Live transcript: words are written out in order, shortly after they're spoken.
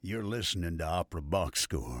You're listening to Opera Box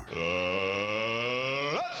Score. Let's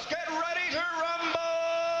get ready to rumble!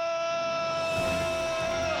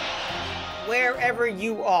 Wherever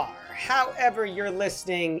you are, however you're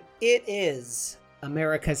listening, it is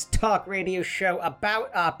America's talk radio show about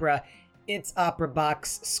opera. It's Opera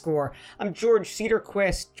Box Score. I'm George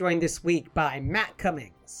Cedarquist, joined this week by Matt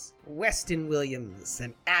Cummings, Weston Williams,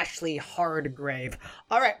 and Ashley Hardgrave.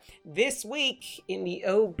 All right, this week in the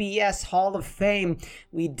OBS Hall of Fame,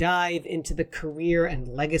 we dive into the career and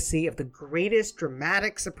legacy of the greatest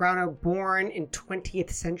dramatic soprano born in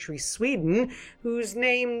 20th century Sweden, whose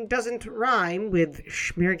name doesn't rhyme with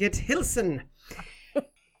Schmirgit Hilsen.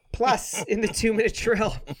 Plus, in the 2-minute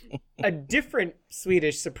drill, a different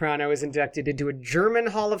Swedish soprano is inducted into a German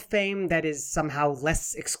Hall of Fame that is somehow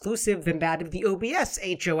less exclusive than that of the OBS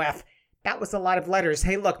HOF. That was a lot of letters.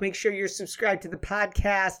 Hey, look, make sure you're subscribed to the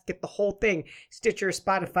podcast. Get the whole thing. Stitcher,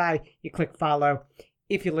 Spotify, you click follow.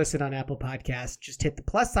 If you listen on Apple Podcasts, just hit the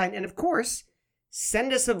plus sign. And of course,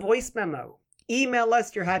 send us a voice memo. Email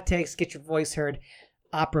us your hot takes. Get your voice heard.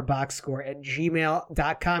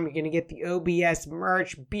 operaboxscore@gmail.com. You're going to get the OBS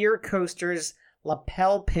merch, beer coasters,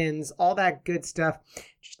 lapel pins, all that good stuff,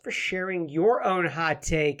 just for sharing your own hot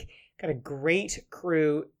take. Got a great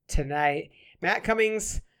crew tonight. Matt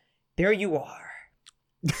Cummings, there you are.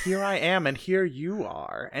 Here I am, and here you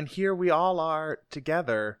are, and here we all are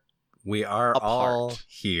together. We are Apart. all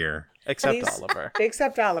here. Except Oliver.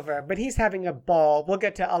 Except Oliver, but he's having a ball. We'll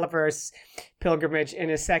get to Oliver's pilgrimage in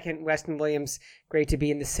a second. Weston Williams, great to be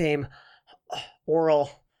in the same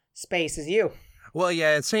oral space as you. Well,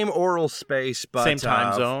 yeah, same oral space, but Same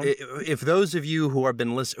time zone. If those of you who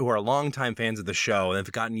who are longtime fans of the show and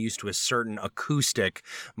have gotten used to a certain acoustic,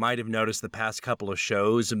 might have noticed the past couple of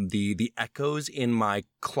shows, the echoes in my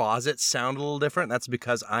closet sound a little different. That's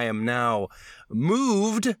because I am now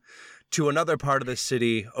moved to another part of the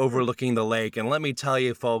city overlooking the lake. And let me tell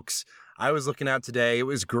you, folks, I was looking out today. It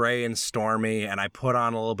was gray and stormy, and I put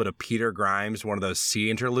on a little bit of Peter Grimes, one of those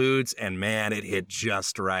sea interludes, and man, it hit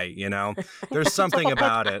just right, you know? There's something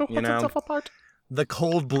about it, you know? The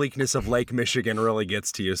cold bleakness of Lake Michigan really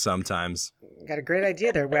gets to you sometimes. Got a great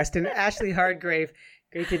idea there, Weston. Ashley Hardgrave,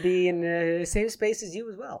 great to be in the same space as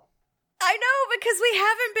you as well. I know, because we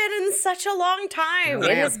haven't been in such a long time.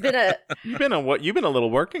 It has been You've been a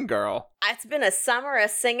little working girl. It's been a summer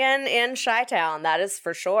of singing in Chi-Town, that is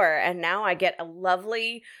for sure. And now I get a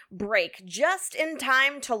lovely break just in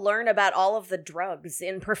time to learn about all of the drugs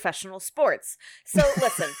in professional sports. So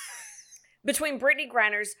listen, between Brittany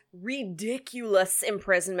Griner's ridiculous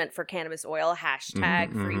imprisonment for cannabis oil,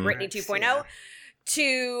 hashtag Free Britney 2.0,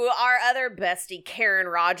 to our other bestie, Karen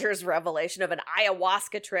Rogers' revelation of an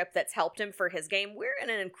ayahuasca trip that's helped him for his game, we're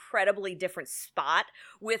in an incredibly different spot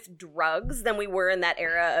with drugs than we were in that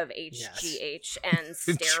era of HGH and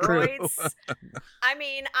steroids. I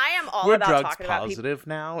mean, I am all about talking about people. We're drugs positive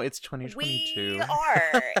now. It's 2022. We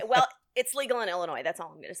are. Well, it's legal in Illinois. That's all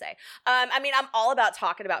I'm going to say. I mean, I'm all about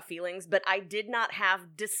talking about feelings, but I did not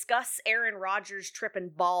have discuss Aaron Rodgers tripping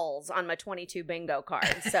balls on my 22 bingo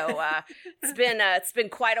card. So it's been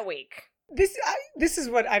quite a week. This is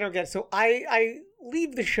what I don't get. So I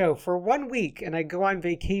leave the show for 1 week and I go on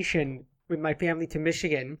vacation with my family to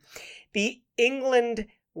Michigan. The England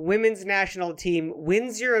women's national team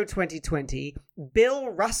wins Euro 2020. Bill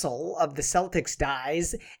Russell of the Celtics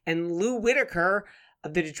dies, and Lou Whitaker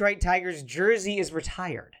of the Detroit Tigers jersey is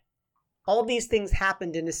retired. All these things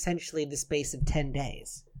happened in essentially the space of 10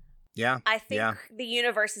 days. Yeah. I think the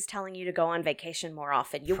universe is telling you to go on vacation more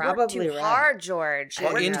often. You work Probably too hard, George.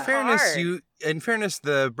 Well, in fairness,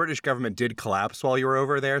 the British government did collapse while you were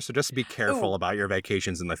over there, so just be careful about your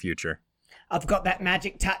vacations in the future. I've got that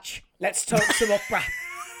magic touch. Let's talk some opera.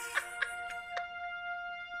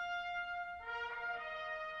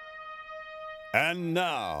 And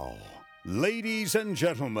now, ladies and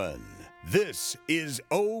gentlemen, this is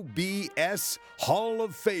OBS Hall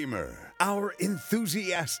of Famer, our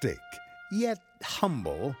enthusiastic, yet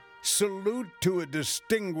humble, salute to a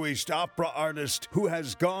distinguished opera artist who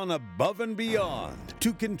has gone above and beyond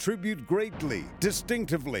to contribute greatly,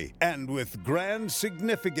 distinctively, and with grand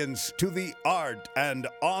significance to the art and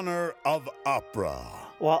honor of opera.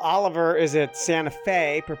 While Oliver is at Santa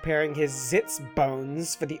Fe preparing his Zitz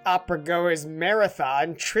bones for the opera goers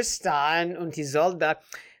marathon, Tristan und Isolde,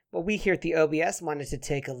 well, we here at the OBS wanted to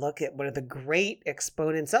take a look at one of the great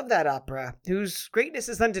exponents of that opera, whose greatness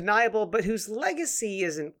is undeniable, but whose legacy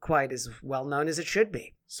isn't quite as well known as it should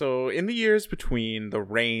be. So in the years between the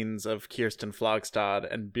reigns of Kirsten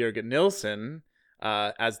Flogstad and Birgit Nilsson,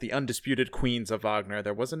 as the undisputed queens of Wagner,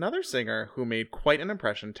 there was another singer who made quite an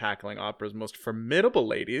impression tackling opera's most formidable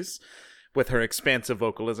ladies. with her expansive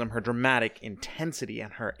vocalism, her dramatic intensity,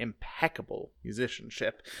 and her impeccable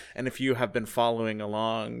musicianship. And if you have been following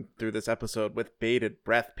along through this episode with bated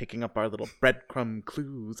breath, picking up our little breadcrumb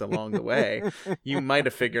clues along the way, you might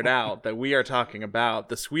have figured out that we are talking about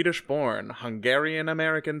the Swedish-born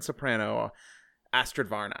Hungarian-American soprano Astrid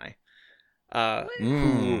Varnay.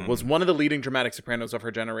 Who was one of the leading dramatic sopranos of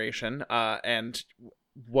her generation, and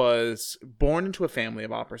was born into a family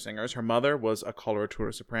of opera singers. Her mother was a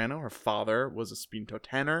coloratura soprano. Her father was a spinto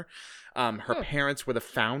tenor. Her parents were the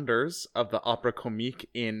founders of the Opera Comique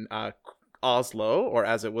in Oslo, or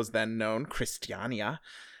as it was then known, Christiania.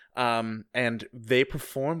 And they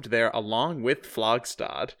performed there along with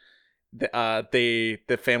Flogstad.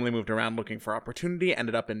 The family moved around looking for opportunity,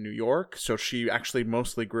 ended up in New York, so she actually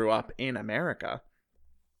mostly grew up in America.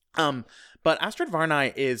 But Astrid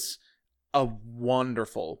Varnay is a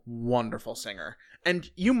wonderful, wonderful singer. And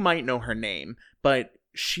you might know her name, but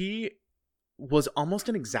she was almost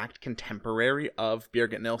an exact contemporary of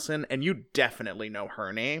Birgit Nilsson, and you definitely know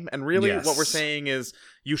her name. And really, what we're saying is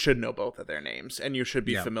you should know both of their names, and you should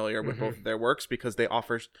be familiar with both of their works, because they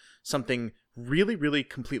offer something really, really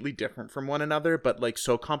completely different from one another, but like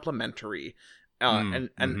so complementary. And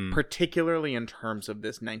particularly in terms of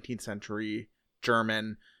this 19th century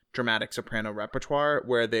German dramatic soprano repertoire,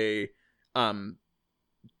 where they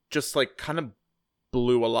just like kind of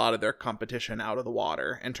blew a lot of their competition out of the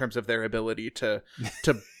water in terms of their ability to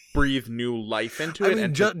breathe new life into it. I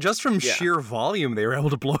mean, just from sheer volume, they were able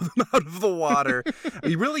to blow them out of the water.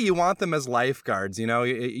 You want them as lifeguards. You know,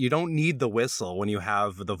 you don't need the whistle when you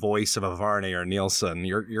have the voice of a Varnay or Nilsson.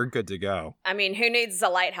 You're good to go. I mean, who needs a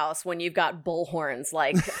lighthouse when you've got bullhorns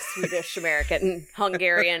like Swedish, American,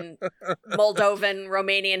 Hungarian, Moldovan,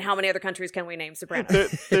 Romanian? How many other countries can we name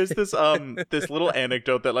sopranos? There's this this little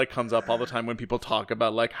anecdote that like comes up all the time when people talk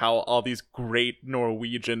about like how all these great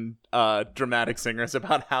Norwegian dramatic singers,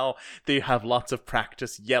 about how they have lots of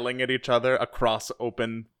practice yelling at each other across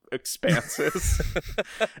open expanses.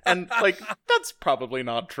 And like that's probably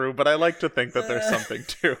not true, but I like to think that there's something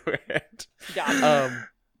to it.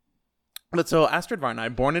 But so Astrid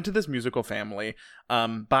Varnay, born into this musical family,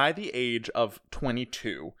 by the age of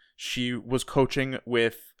 22, she was coaching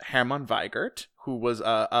with Hermann Weigert, who was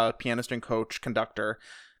a pianist and coach conductor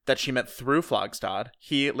that she met through Flogstad.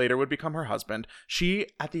 He later would become her husband. She,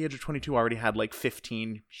 at the age of 22, already had like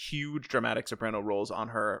 15 huge dramatic soprano roles on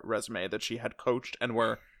her resume that she had coached and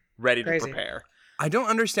were ready to prepare. I don't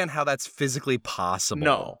understand how that's physically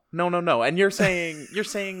possible. No. And you're saying,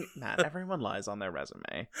 Matt, everyone lies on their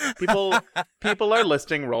resume. People are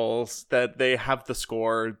listing roles that they have the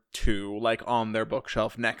score to, like, on their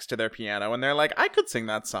bookshelf next to their piano, and they're like, I could sing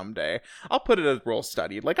that someday. I'll put it as role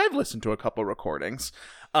studied. Like, I've listened to a couple recordings.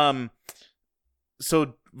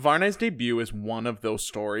 So Varnay's debut is one of those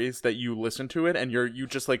stories that you listen to it and you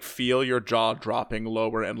just like feel your jaw dropping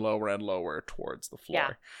lower and lower and lower towards the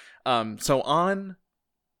floor. Yeah. So on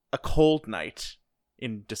a cold night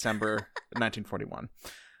in December 1941.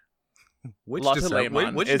 Which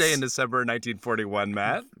day in December 1941,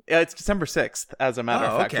 Matt? It's December 6th, as a matter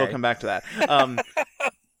of fact. Okay. We'll come back to that.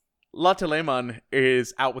 Lotte Lehmann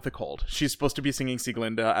is out with a cold. She's supposed to be singing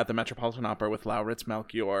Sieglinde at the Metropolitan Opera with Lauritz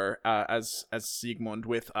Melchior as Siegmund,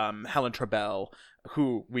 with Helen Trebell,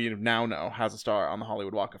 who we now know has a star on the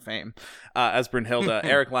Hollywood Walk of Fame, as Brunhilde.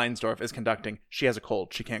 Eric Leinsdorf is conducting. She has a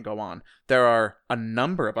cold. She can't go on. There are a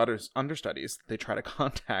number of other understudies they try to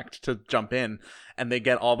contact to jump in, and they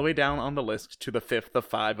get all the way down on the list to the fifth of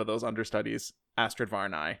five of those understudies, Astrid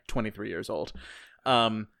Varnay, 23 years old.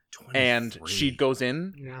 23. And she goes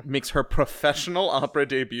in, makes her professional opera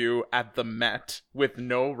debut at the Met with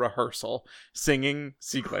no rehearsal, singing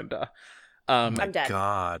Sieglinde. I'm dead.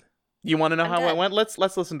 God. You want to know how it went? Let's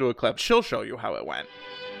listen to a clip. She'll show you how it went.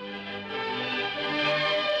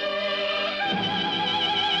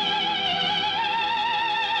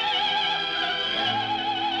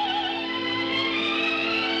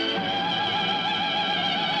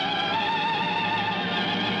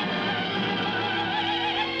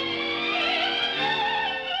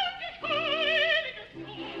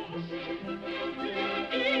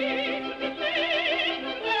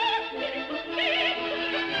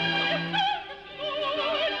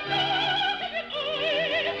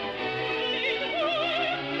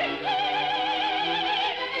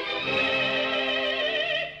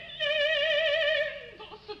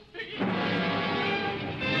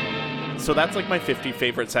 So that's like my 50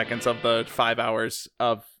 favorite seconds of the 5 hours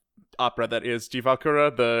of opera that is Die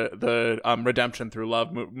Walküre, the redemption through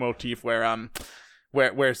love motif, where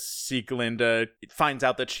where Sieglinde finds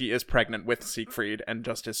out that she is pregnant with Siegfried and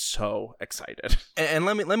just is so excited. And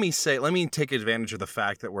let me take advantage of the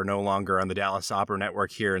fact that we're no longer on the Dallas Opera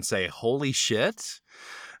Network here and say, holy shit.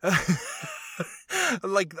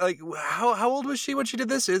 like how old was she when she did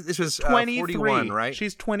this? This was 41, right?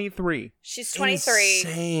 She's 23. She's 23.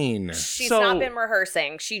 Insane. She's not been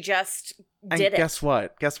rehearsing. She just did it. Guess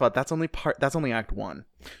what? That's only act 1.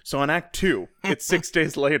 So in act 2, it's 6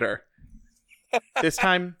 days later. This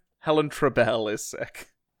time Helen Trebell is sick.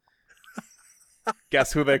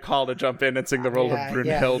 Guess who they call to jump in and sing the role of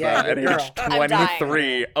Brunhilde at age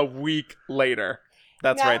 23 a week later.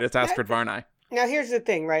 That's right, it's Astrid Varnay. Now, here's the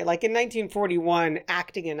thing, right? Like in 1941,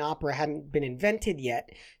 acting in opera hadn't been invented yet.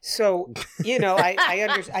 So,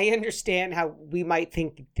 I understand how we might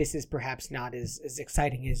think that this is perhaps not as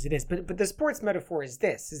exciting as it is. But the sports metaphor is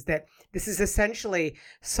that this is essentially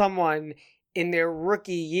someone in their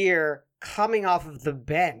rookie year coming off of the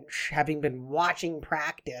bench, having been watching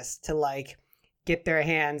practice to like get their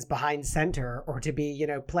hands behind center or to be,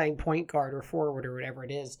 playing point guard or forward or whatever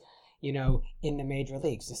it is, in the major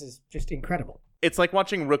leagues. This is just incredible. It's like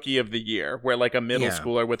watching Rookie of the Year, where like a middle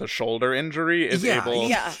schooler with a shoulder injury is able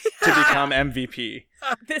to become MVP.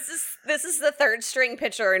 This is the third string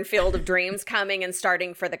pitcher in Field of Dreams coming and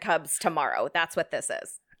starting for the Cubs tomorrow. That's what this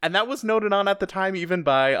is. And that was noted on at the time even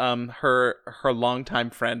by her longtime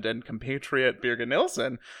friend and compatriot Birgit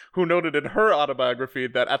Nilsson, who noted in her autobiography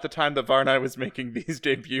that at the time that Varnay was making these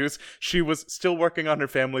debuts, she was still working on her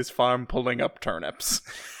family's farm pulling up turnips.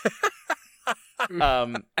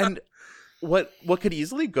 And what could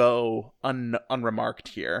easily go unremarked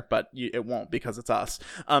here, but it won't because it's us,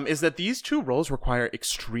 is that these two roles require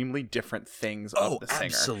extremely different things of the singer.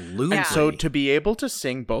 Absolutely. And so to be able to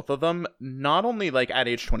sing both of them, not only like at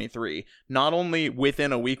age 23, not only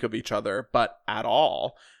within a week of each other, but at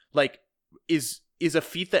all, like is a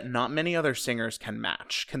feat that not many other singers can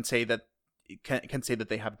match, can say that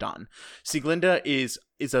they have done. Sieglinde is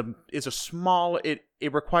a small, it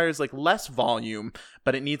requires like less volume,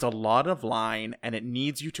 but it needs a lot of line, and it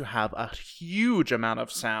needs you to have a huge amount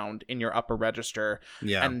of sound in your upper register.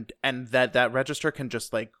 Yeah. And that register can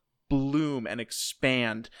just like bloom and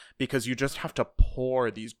expand because you just have to pour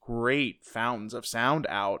these great fountains of sound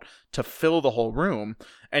out to fill the whole room.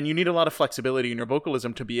 And you need a lot of flexibility in your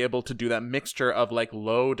vocalism to be able to do that mixture of like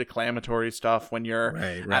low declamatory stuff when you're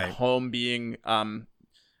at home being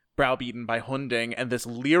browbeaten by Hunding, and this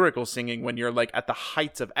lyrical singing when you're like at the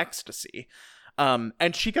heights of ecstasy.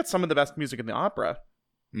 And she gets some of the best music in the opera.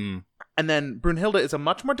 And then Brunhilde is a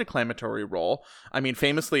much more declamatory role. I mean,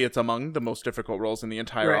 famously, it's among the most difficult roles in the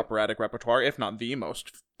entire operatic repertoire, if not the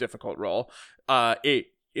most difficult role. It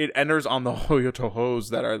enters on the Hoya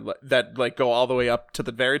Tohos that go all the way up to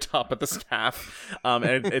the very top of the staff.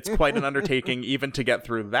 And it's quite an undertaking even to get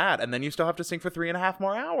through that. And then you still have to sing for 3.5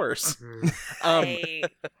 more hours.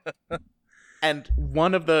 And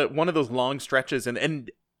one of those long stretches and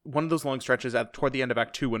one of those long stretches toward the end of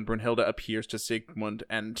Act 2 when Brunhilde appears to Siegmund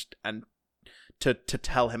and to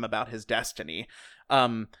tell him about his destiny.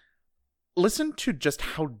 Listen to just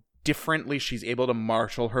how differently she's able to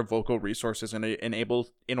marshal her vocal resources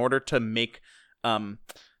in order to make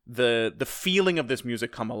the feeling of this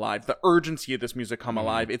music come alive, the urgency of this music come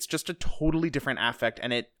alive. It's just a totally different affect,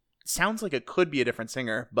 and it sounds like it could be a different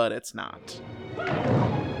singer, but it's not.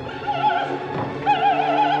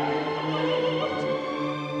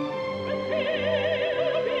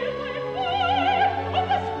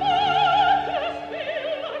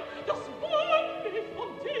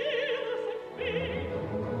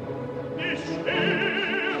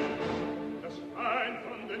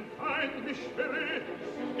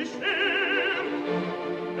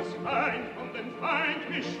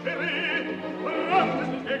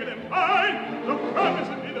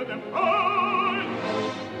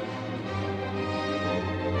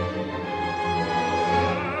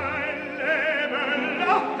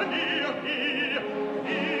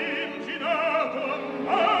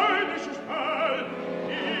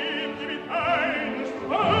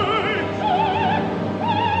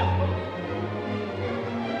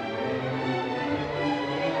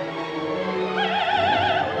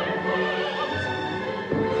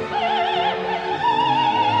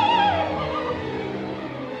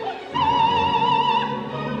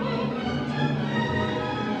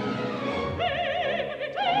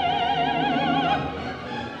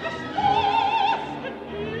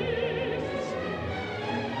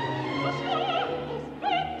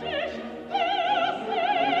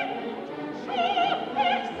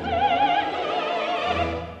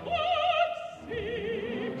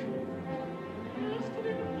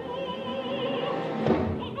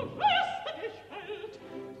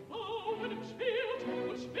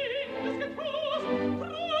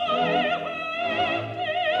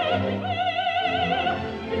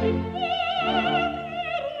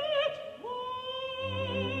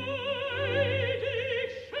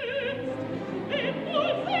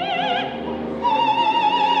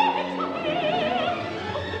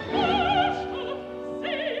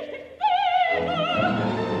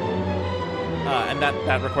 and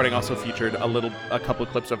that recording also featured a couple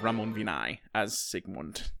of clips of Ramon Vinay as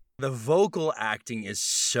Sigmund. The vocal acting is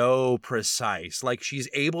so precise. Like, she's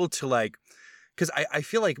able to, like, because I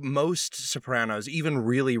feel like most sopranos, even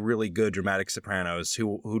really, really good dramatic sopranos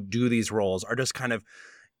who do these roles, are just kind of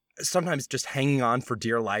sometimes just hanging on for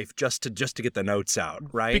dear life just to get the notes out,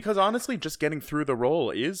 right? Because honestly, just getting through the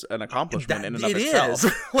role is an accomplishment in and of itself. It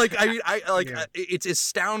is. Like, I mean, it's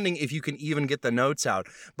astounding if you can even get the notes out.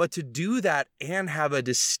 But to do that and have a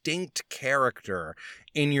distinct character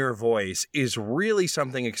in your voice is really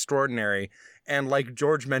something extraordinary. And like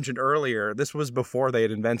George mentioned earlier, this was before they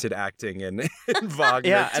had invented acting in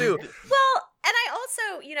Wagner, too. Well, and I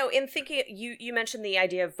also, in thinking, you mentioned the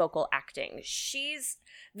idea of vocal acting.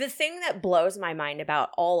 The thing that blows my mind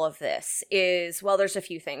about all of this is, well, there's a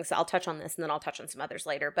few things. I'll touch on this and then I'll touch on some others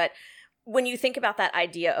later. But when you think about that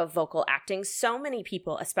idea of vocal acting, so many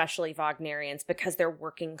people, especially Wagnerians, because they're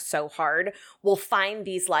working so hard, will find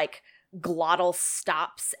these like glottal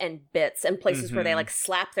stops and bits and places where they like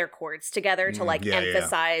slap their chords together to like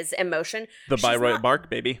emphasize emotion. The Bayreuth Bark,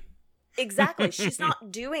 baby. Exactly. She's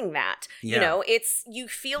not doing that. Yeah. You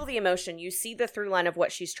feel the emotion, you see the through line of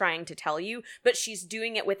what she's trying to tell you, but she's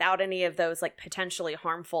doing it without any of those like potentially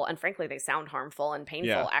harmful, and frankly they sound harmful and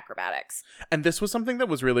painful acrobatics. And this was something that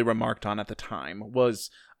was really remarked on at the time, was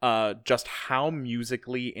just how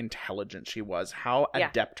musically intelligent she was, how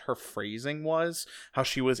adept her phrasing was, how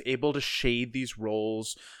she was able to shade these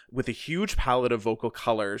roles with a huge palette of vocal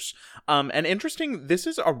colors. And interesting, this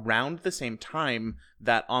is around the same time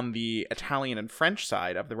that on the Italian and French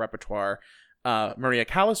side of the repertoire, Maria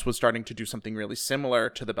Callas was starting to do something really similar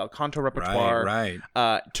to the bel canto repertoire,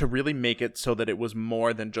 to really make it so that it was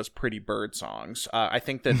more than just pretty bird songs. I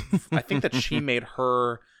think that she made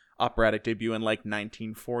her operatic debut in like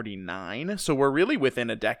 1949, so we're really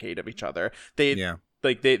within a decade of each other.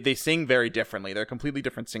 They sing very differently. They're completely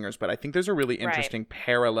different singers, but I think there's a really interesting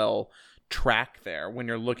parallel track there when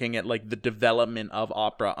you're looking at like the development of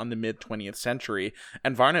opera on the mid 20th century.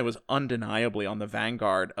 And Varney was undeniably on the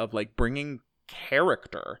vanguard of like bringing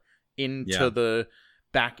character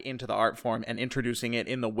back into the art form and introducing it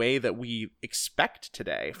in the way that we expect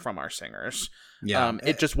today from our singers.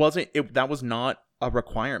 It just wasn't. That was not a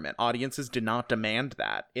requirement. Audiences did not demand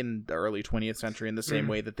that in the early 20th century in the same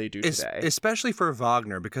way that they do today. Especially for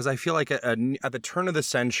Wagner, because I feel like at the turn of the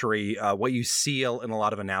century, what you see in a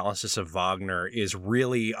lot of analysis of Wagner is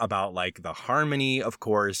really about like the harmony, of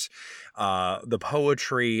course, the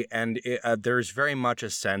poetry, and there's very much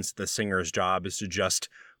a sense the singer's job is to just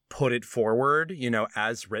put it forward,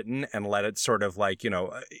 as written, and let it sort of like,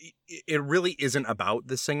 it really isn't about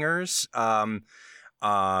the singers.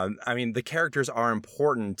 I mean, the characters are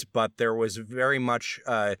important, but there was very much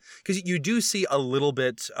because you do see a little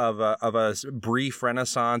bit of a brief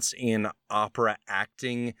renaissance in opera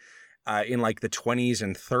acting in like the 20s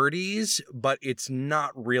and 30s, but it's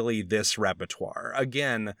not really this repertoire.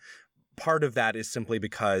 Again, part of that is simply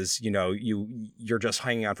because, you're just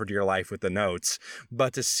hanging on for dear life with the notes.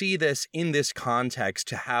 But to see this in this context,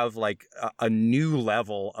 to have like a new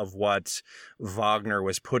level of what Wagner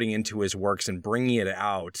was putting into his works and bringing it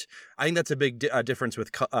out, I think that's a big difference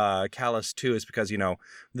with Callas too, is because,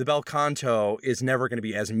 the bel canto is never going to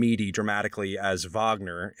be as meaty dramatically as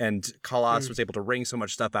Wagner, and Callas was able to wring so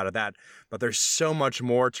much stuff out of that. But there's so much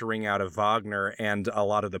more to wring out of Wagner and a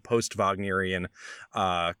lot of the post-Wagnerian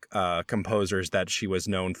composers that she was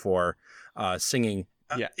known for singing.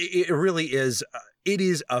 It really is. It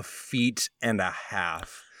is a feat and a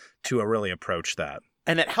half to really approach that.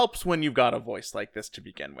 And it helps when you've got a voice like this to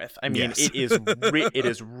begin with. I mean, it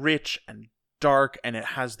is rich and dark, and it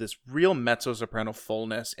has this real mezzo-soprano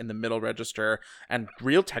fullness in the middle register and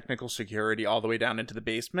real technical security all the way down into the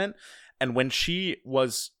basement. And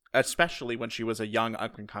especially when she was a young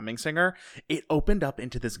up-and-coming singer, it opened up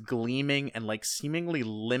into this gleaming and like seemingly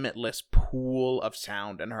limitless pool of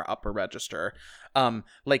sound in her upper register.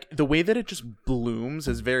 Like the way that it just blooms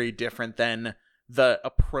is very different than the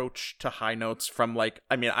approach to high notes from like,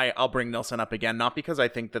 I mean, I'll bring Nilsson up again, not because I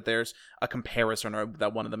think that there's a comparison or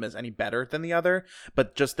that one of them is any better than the other,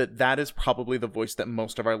 but just that is probably the voice that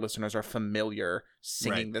most of our listeners are familiar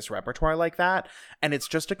singing this repertoire like that. And it's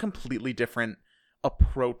just a completely different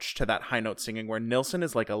approach to that high note singing, where Nilsson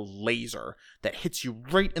is like a laser that hits you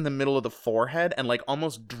right in the middle of the forehead and like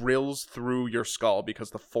almost drills through your skull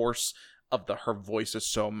because the force of her voice is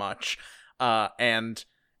so much. And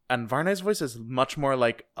Varney's voice is much more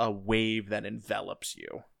like a wave that envelops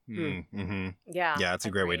you. Mm-hmm. Yeah. Yeah, that's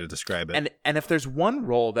a great way to describe it. And if there's one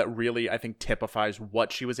role that really, I think, typifies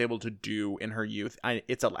what she was able to do in her youth,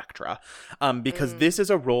 it's Elektra. Because this is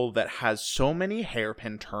a role that has so many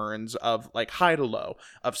hairpin turns of like high to low,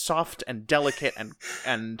 of soft and delicate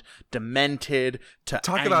and demented to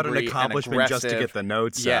Talk about an angry accomplishment and just to get the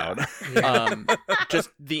notes out. Just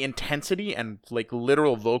the intensity and like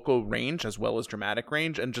literal vocal range as well as dramatic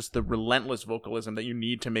range, and just the relentless vocalism that you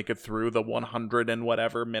need to make it through the 100 and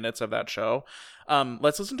whatever minutes of that show.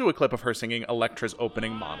 Let's listen to a clip of her singing Elektra's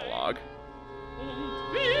opening monologue.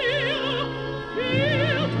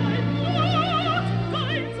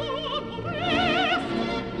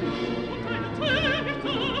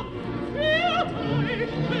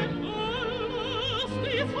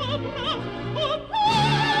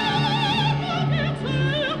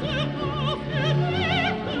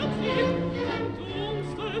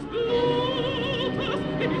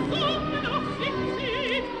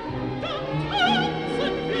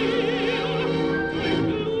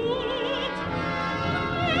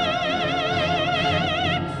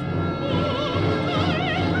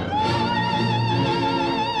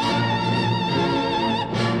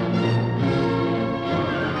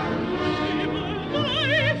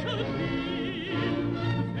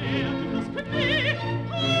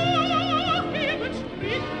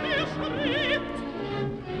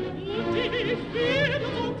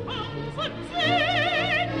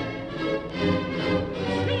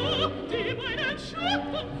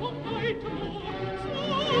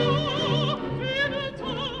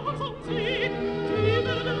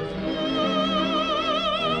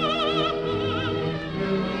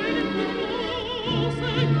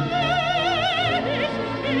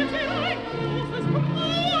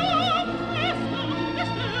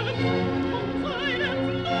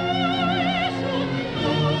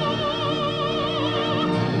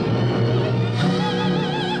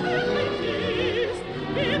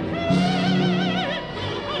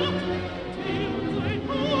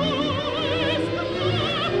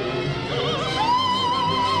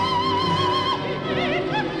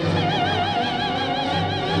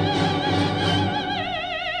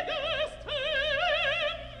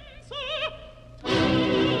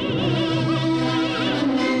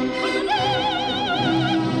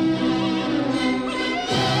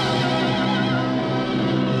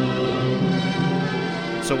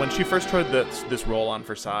 So when she first heard this role on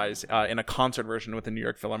For Size in a concert version with the New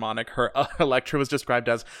York Philharmonic, her Elektra was described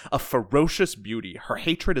as a ferocious beauty. Her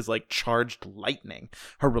hatred is like charged lightning.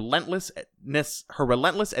 Her relentless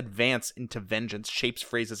advance into vengeance shapes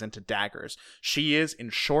phrases into daggers. She is,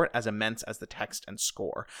 in short, as immense as the text and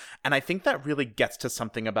score. And I think that really gets to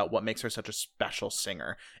something about what makes her such a special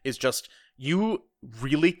singer, is just, you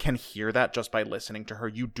really can hear that just by listening to her.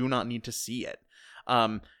 You do not need to see it.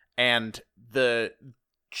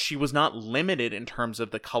 She was not limited in terms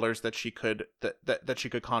of the colors that she could that she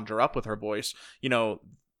could conjure up with her voice. You know,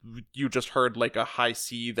 you just heard like a high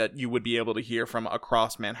C that you would be able to hear from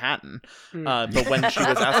across Manhattan. But when she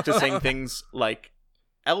was asked to sing things like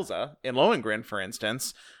Elsa in Lohengrin, for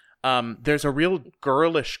instance, there's a real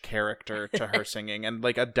girlish character to her singing, and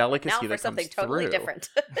like a delicacy now for that something comes totally through. different.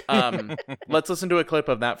 Let's listen to a clip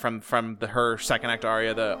of that from her second act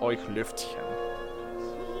aria, the Euch Lüftchen.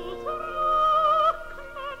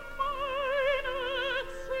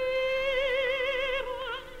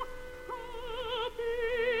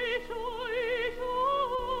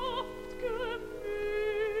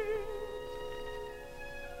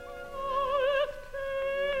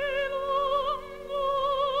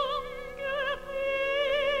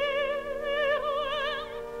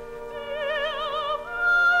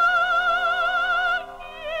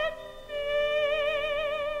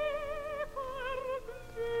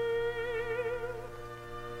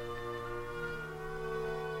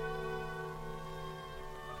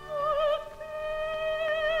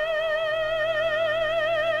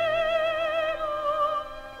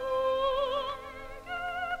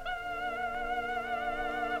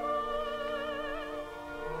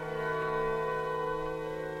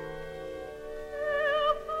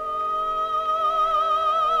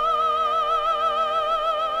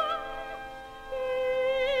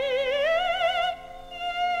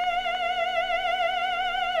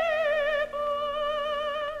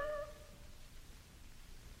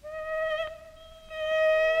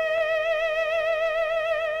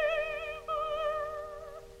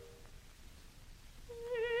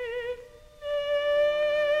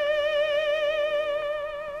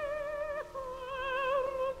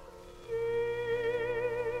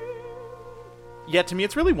 Yeah, to me,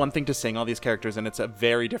 it's really one thing to sing all these characters, and it's a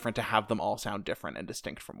very different to have them all sound different and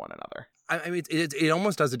distinct from one another. I mean, it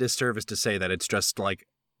almost does a disservice to say that it's just like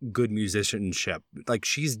good musicianship. Like,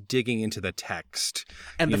 she's digging into the text,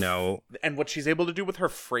 and and what she's able to do with her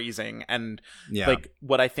phrasing, and yeah. like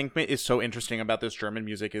what I think is so interesting about this German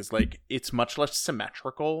music is like it's much less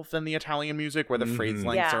symmetrical than the Italian music, where the phrase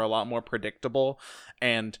lengths are a lot more predictable,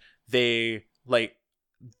 and they like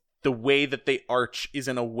the way that they arch is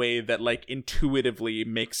in a way that like intuitively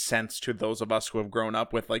makes sense to those of us who have grown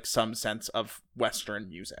up with like some sense of Western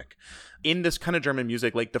music. In this kind of German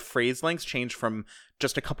music, like the phrase lengths change from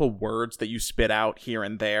just a couple words that you spit out here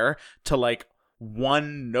and there to like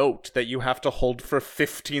one note that you have to hold for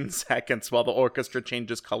 15 seconds while the orchestra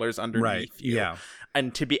changes colors underneath you. Yeah.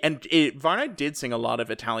 And Varney did sing a lot of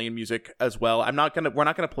Italian music as well. We're not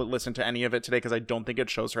gonna listen to any of it today because I don't think it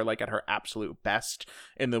shows her like at her absolute best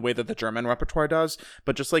in the way that the German repertoire does.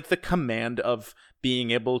 But just like the command of being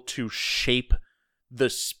able to shape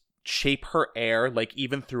her air, like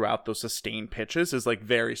even throughout those sustained pitches, is like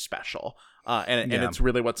very special. And it's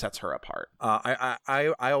really what sets her apart.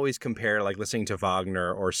 I always compare like listening to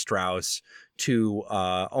Wagner or Strauss to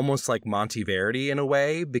almost like Monteverdi in a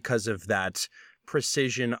way, because of that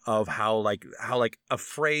precision of how a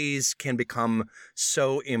phrase can become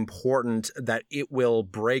so important that it will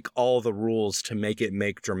break all the rules to make it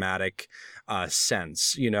make dramatic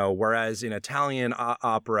sense, whereas in Italian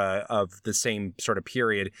opera of the same sort of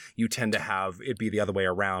period, you tend to have it be the other way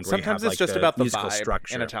around. Sometimes it's just about the vibe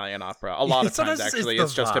structure. In Italian opera. A lot of times, actually,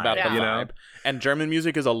 it's just about the vibe. And German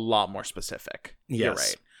music is a lot more specific.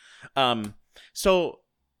 Yes. You're right. So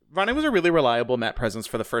Varney was a really reliable Met presence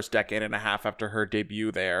for the first decade and a half after her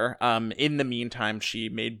debut there. In the meantime, she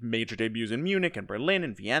made major debuts in Munich and Berlin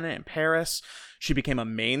and Vienna and Paris. She became a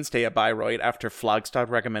mainstay at Bayreuth after Flagstad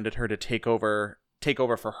recommended her to take over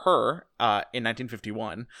for her in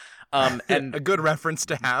 1951. And a good reference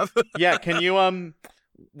to have. Yeah, can you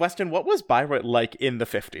Weston, what was Bayreuth like in the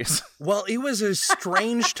 50s? Well, it was a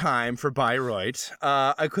strange time for Bayreuth,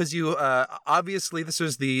 because obviously this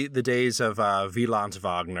was the days of Wieland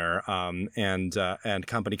Wagner and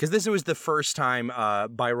company, because this was the first time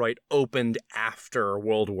Bayreuth opened after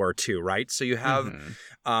World War II, right? So you have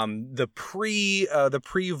the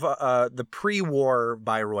pre-war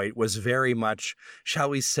Bayreuth was very much, shall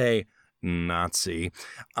we say, Nazi,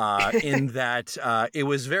 in that it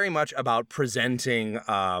was very much about presenting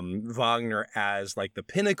Wagner as like the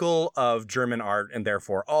pinnacle of German art, and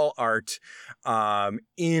therefore all art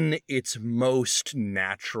in its most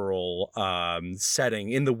natural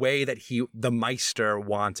setting, in the way that the Meister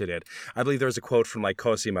wanted it. I believe there was a quote from like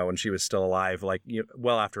Cosima when she was still alive, like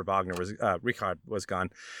well after Richard was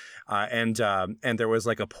gone. And there was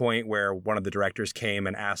like a point where one of the directors came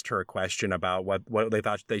and asked her a question about what they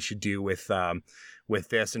thought they should do with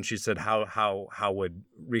this, and she said, how would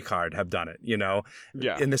Richard have done it,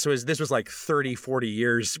 Yeah. And this was like 30-40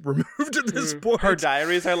 years removed at this point. Her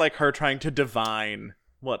diaries are like her trying to divine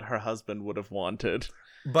what her husband would have wanted.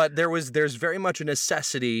 But there's very much a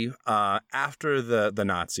necessity after the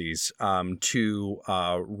Nazis to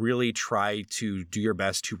really try to do your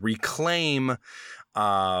best to reclaim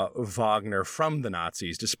Wagner from the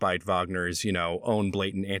Nazis, despite Wagner's, own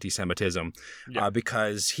blatant anti-Semitism,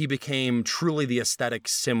 because he became truly the aesthetic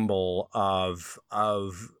symbol of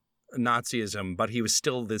Nazism, but he was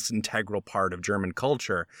still this integral part of German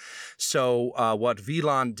culture. So what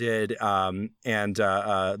Wieland did and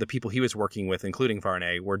the people he was working with, including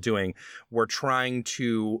Varney, were trying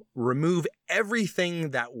to remove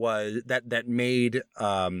everything that made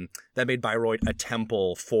Bayreuth a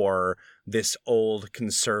temple for this old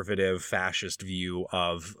conservative fascist view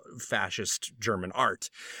of fascist German art.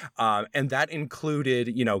 And that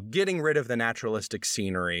included, getting rid of the naturalistic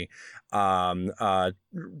scenery,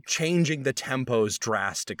 changing the tempos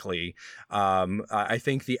drastically. I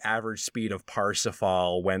think the average speed of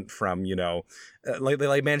Parsifal went from,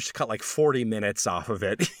 they managed to cut like 40 minutes off of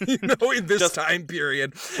it, in this time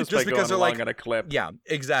period. Just because they're like, at a clip. Yeah,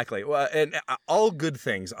 exactly. Well, and all good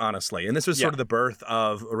things, honestly. And this was sort of the birth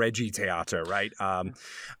of Regie Theater, right?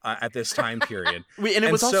 At this time period. And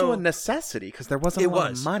it was also a necessity because there wasn't a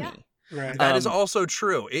lot of money. Yeah. Right. That is also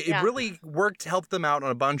true. It really helped them out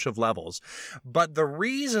on a bunch of levels. But the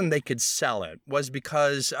reason they could sell it was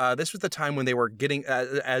because this was the time when they were getting,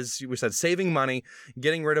 as we said, saving money,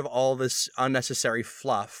 getting rid of all this unnecessary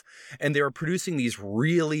fluff, and they were producing these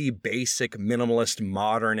really basic, minimalist,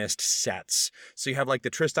 modernist sets. So you have like the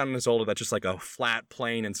Tristan and Isolde that's just like a flat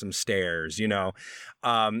plane and some stairs, there's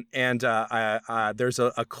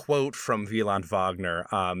a quote from Wieland Wagner.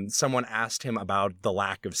 Someone asked him about the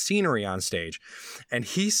lack of scenery tree on stage. And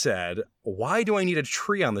he said, why do I need a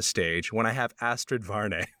tree on the stage when I have Astrid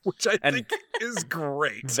Varney? Which I think is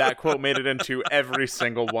great. That quote made it into every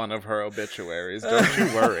single one of her obituaries. Don't you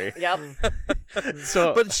worry. Yep.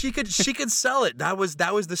 So, But she could sell it. That was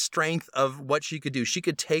the strength of what she could do. She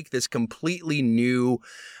could take this completely new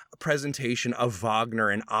presentation of Wagner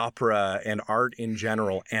and opera and art in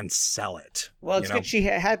general and sell it. Well, it's good she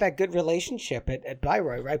had that good relationship at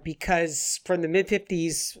Bayreuth, right? Because from the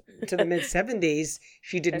mid-50s to the mid-70s,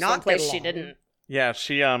 she did There's not one place get she along. didn't. yeah,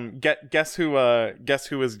 she guess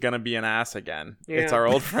who is gonna be an ass again? It's Yeah. our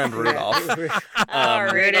old friend Rudolph.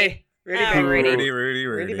 Rudy.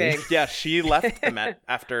 Rudy. Big. Yeah, she left the Met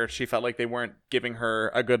after she felt like they weren't giving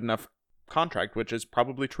her a good enough contract, which is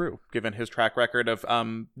probably true given his track record of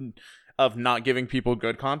not giving people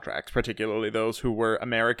good contracts, particularly those who were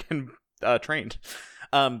American trained.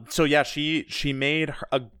 So yeah, she made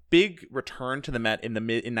a big return to the Met in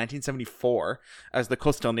 1974 as the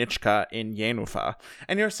Kostelniczka in Jenufa.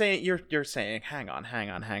 And you're saying, hang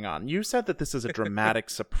on. You said that this is a dramatic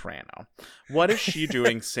soprano. What is she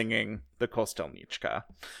doing singing the Kostelniczka?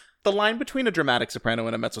 The line between a dramatic soprano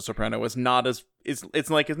and a mezzo soprano is not as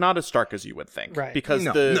stark as you would think, Right. because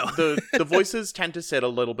No. the voices tend to sit a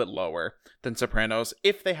little bit lower than sopranos.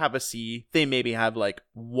 If they have a C, they maybe have like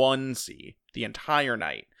one C the entire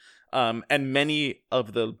night. And many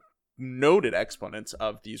of the noted exponents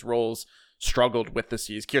of these roles struggled with the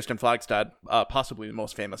C's. Kirsten Flagstad, possibly the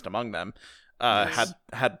most famous among them,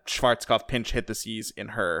 had Schwarzkopf pinch hit the C's in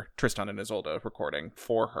her Tristan and Isolde recording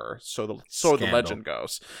for her. So the legend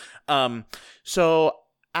goes. So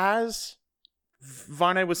as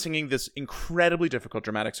Varney was singing this incredibly difficult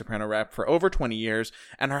dramatic soprano rep for over 20 years,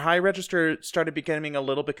 and her high register started becoming a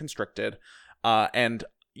little bit constricted, and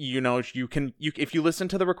if you listen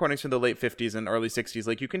to the recordings from the late 50s and early 60s,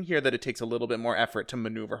 like, you can hear that it takes a little bit more effort to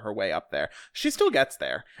maneuver her way up there. She still gets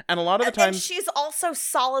there, and a lot of the time she's also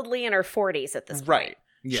solidly in her 40s at this point. right.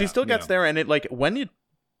 Yeah, She still gets there, and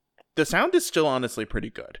the sound is still honestly pretty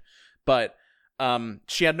good, but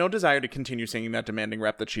she had no desire to continue singing that demanding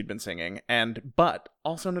rep that she'd been singing, but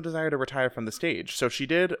also no desire to retire from the stage. So she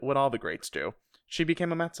did what all the greats do. She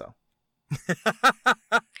became a mezzo.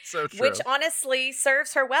 So true. Which honestly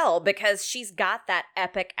serves her well, because she's got that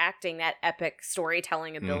epic acting, that epic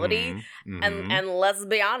storytelling ability. And let's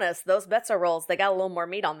be honest, those mezzo roles, they got a little more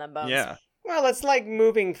meat on them bones. Yeah. Well, it's like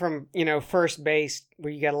moving from, first base,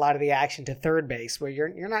 where you get a lot of the action, to third base, where you're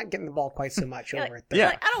not getting the ball quite so much You're over like, it. Yeah.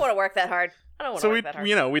 like, I don't want to work that hard. I don't want to So work that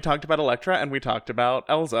hard. we talked about Elektra and we talked about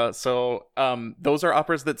Elsa. So those are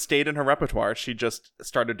operas that stayed in her repertoire. She just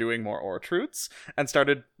started doing more Ortrudes and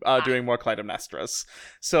started doing more Clytemnestras.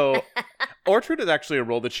 So Ortrude is actually a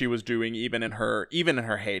role that she was doing even in her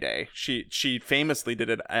heyday. She famously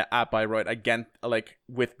did it at Bayreuth again, like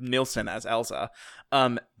with Nilsson as Elsa.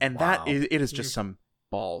 And that it is just some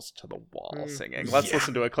balls to the wall singing. Let's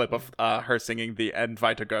listen to a clip of her singing the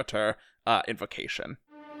Entweihte Götter invocation.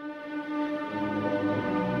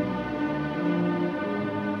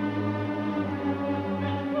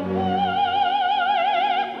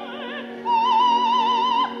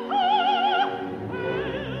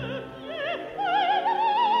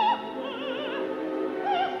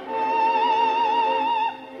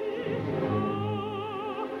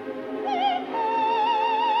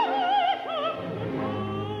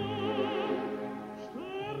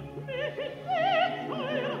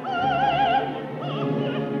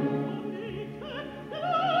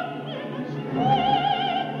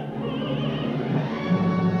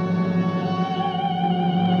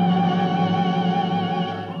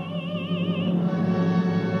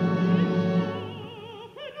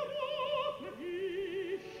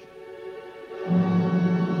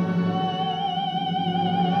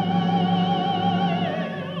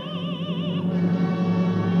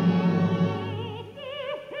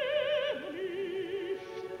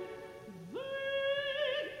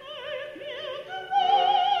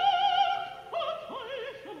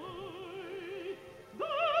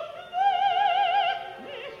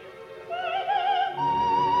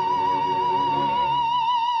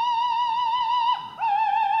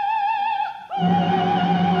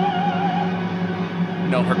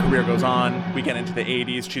 Her career goes on. We get into the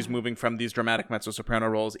 80s. She's moving from these dramatic mezzo-soprano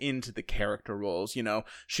roles into the character roles.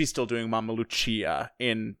 She's still doing Mamma Lucia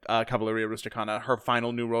in Cavalleria Rusticana. Her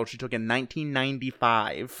final new role she took in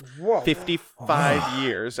 1995, Whoa. 55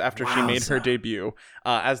 years after she made her debut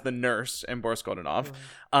as the nurse in Boris Godunov.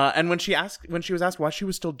 And when she was asked why she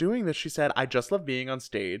was still doing this, she said, "I just love being on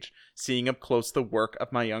stage, seeing up close the work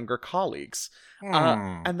of my younger colleagues."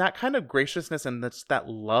 And that kind of graciousness and that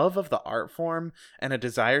love of the art form and a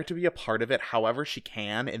desire to be a part of it however she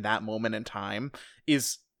can in that moment in time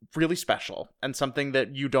is really special, and something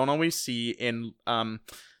that you don't always see in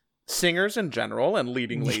singers in general and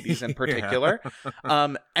leading ladies in particular.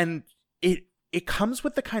 And it comes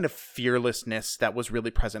with the kind of fearlessness that was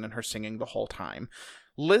really present in her singing the whole time.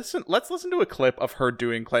 Let's listen to a clip of her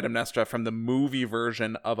doing Clytemnestra from the movie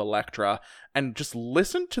version of Elektra, and just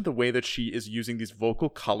listen to the way that she is using these vocal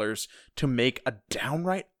colors to make a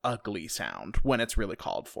downright ugly sound when it's really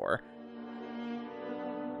called for.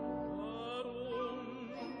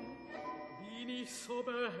 Bin ich so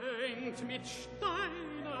behängt mit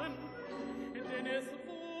Steinen, denn es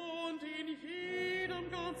wohnt in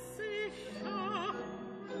jedem ganz sicher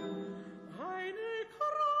eine Kraft.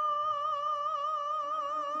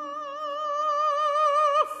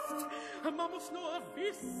 Man muss nur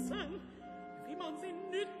wissen, wie man sie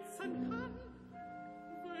nützen kann.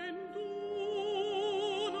 Wenn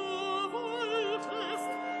du nur wolltest,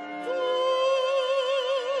 du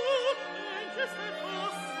könntest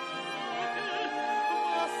etwas sagen,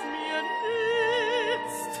 was mir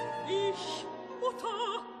nützt. Ich, Mutter,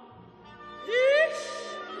 ich,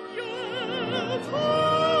 Jutta,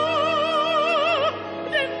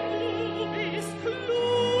 denn du bist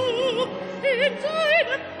klug, in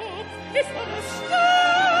deinem Kopf ist alles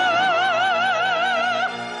stark.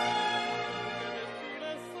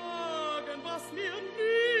 Viele sagen, was mir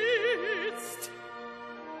nützt.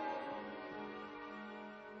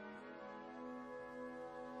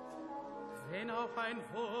 Wenn auch ein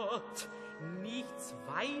Wort nichts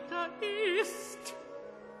weiter ist,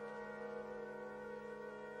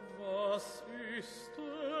 was ist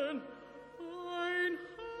denn ein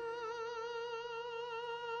Hauch?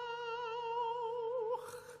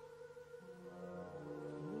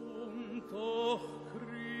 Und doch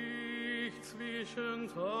kriecht zwischen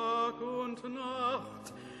Tag und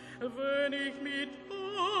Nacht, wenn ich mit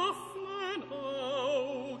offenen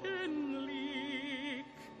Augen lieg,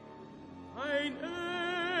 ein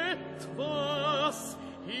etwas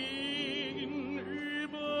hin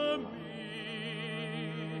über mich.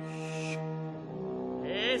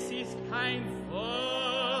 Es ist kein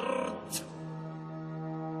Wort,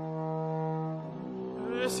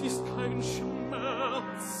 es ist kein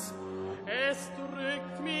Schmerz, es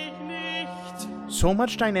drückt mich nicht. So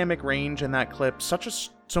much dynamic range in that clip, so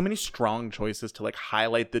many strong choices to like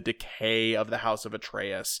highlight the decay of the House of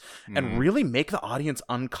Atreus and really make the audience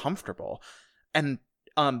uncomfortable. And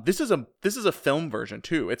this is a film version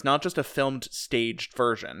too. It's not just a filmed staged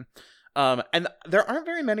version. And there aren't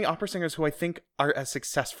very many opera singers who I think are as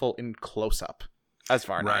successful in close-up as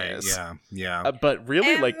Varney is. Yeah. But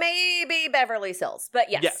really, And like, maybe Beverly Sills, but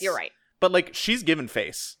yes, you're right. But like, she's given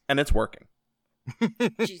face, and it's working.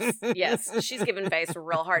 She's given face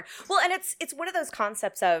real hard. Well, and it's one of those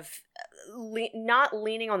concepts of not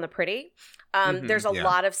leaning on the pretty. There's a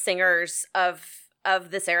lot of singers of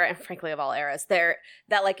this era, and frankly of all eras, that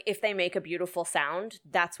like if they make a beautiful sound,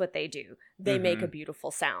 that's what they do. They make a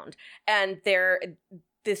beautiful sound, and they're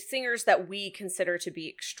the singers that we consider to be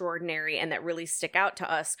extraordinary and that really stick out to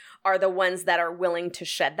us are the ones that are willing to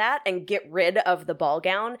shed that and get rid of the ball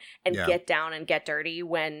gown and get down and get dirty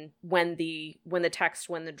when the text,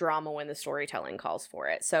 when the drama, when the storytelling calls for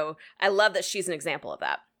it. So I love that she's an example of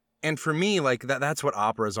that. And for me, like that's what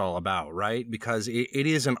opera is all about, right? Because it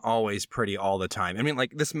isn't always pretty all the time. I mean,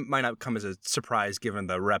 like this might not come as a surprise given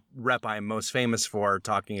the rep I'm most famous for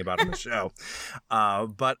talking about in the show.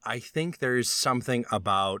 But I think there's something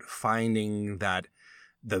about finding that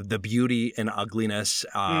the beauty and ugliness,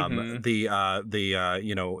 the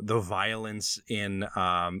violence in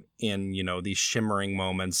these shimmering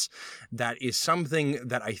moments, that is something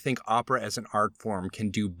that I think opera as an art form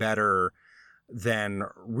can do better than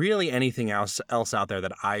really anything else out there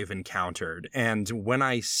that I've encountered. And when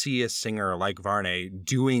I see a singer like Varney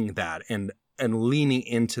doing that and leaning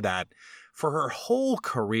into that for her whole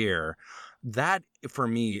career, that for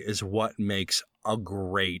me is what makes a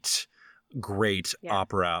great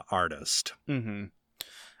opera artist. And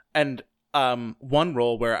one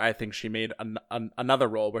role where I think she made another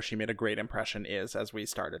role where she made a great impression is, as we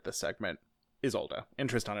started this segment, Isolde, in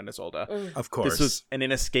Tristan and Isolde. Of course. This was an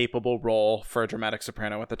inescapable role for a dramatic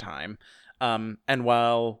soprano at the time. And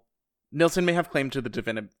while Nilsson may have claimed to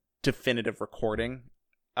the definitive recording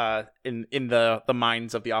in the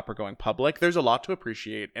minds of the opera-going public, there's a lot to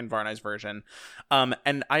appreciate in Varney's version.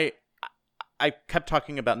 And I kept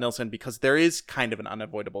talking about Nilsson because there is kind of an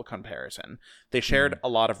unavoidable comparison. They shared a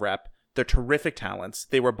lot of rep. They're terrific talents.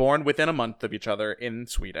 They were born within a month of each other in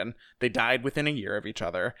Sweden. They died within a year of each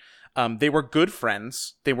other. They were good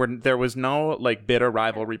friends. There was no like bitter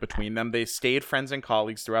rivalry between them. They stayed friends and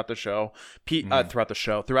colleagues throughout the show.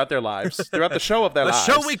 Throughout their lives, throughout the show of their lives.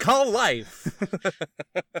 The show we call life.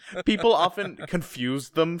 People often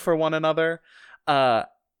confused them for one another.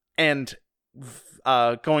 And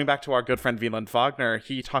going back to our good friend Wieland Wagner,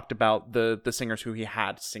 he talked about the singers who he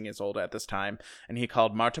had sing Isolde at this time, and he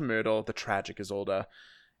called Martha Mödel the tragic Isolde,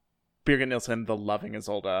 Birgit Nilsson the loving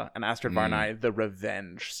Isolde, and Astrid Varnay the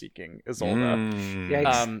revenge-seeking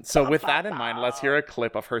Isolde. So with that in mind, let's hear a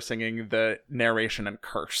clip of her singing the narration and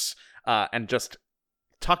curse, and just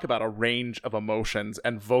talk about a range of emotions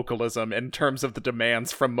and vocalism in terms of the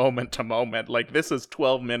demands from moment to moment. Like, this is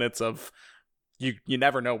 12 minutes of you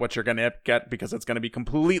never know what you're going to get because it's going to be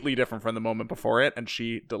completely different from the moment before it, and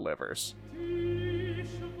she delivers.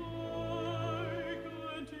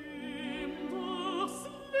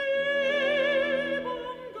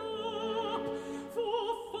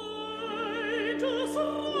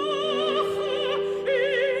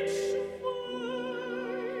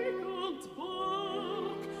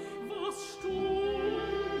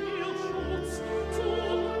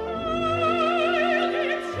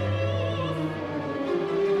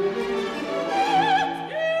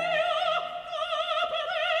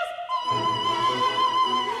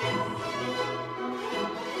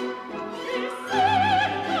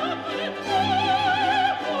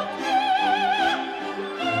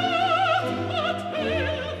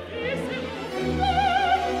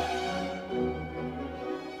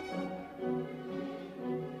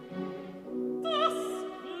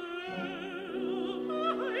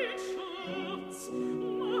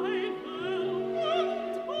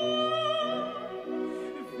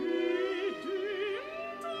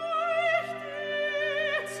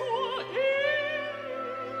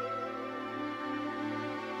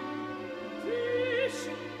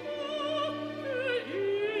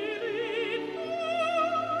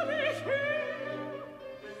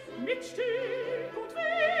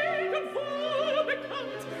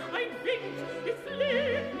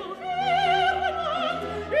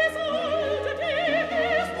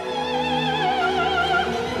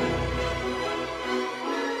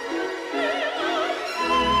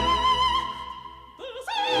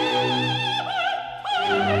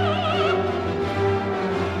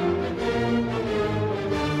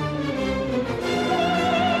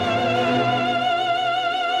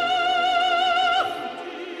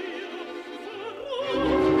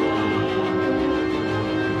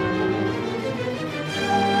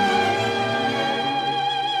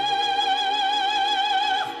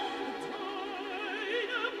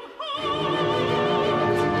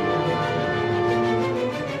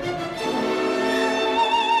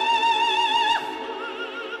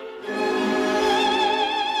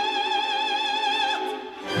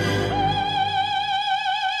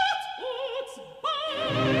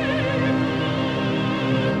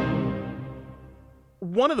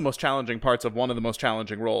 One of the most challenging parts of one of the most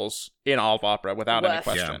challenging roles in all of opera, without any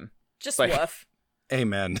question. Yeah. Just like, woof.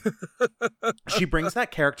 Amen. She brings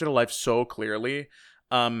that character to life so clearly.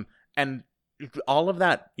 And all of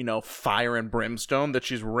that, fire and brimstone that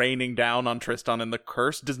she's raining down on Tristan in the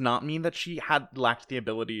curse does not mean that she had lacked the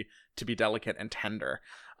ability to be delicate and tender.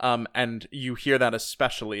 And you hear that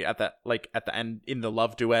especially at the end in the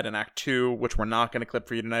love duet in Act 2, which we're not going to clip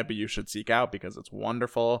for you tonight, but you should seek out because it's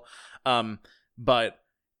wonderful. But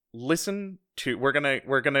listen to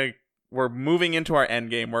we're moving into our end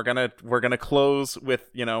game. We're gonna close with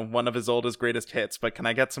one of Isolde's greatest hits. But can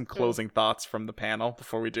I get some closing thoughts from the panel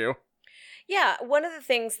before we do? Yeah, one of the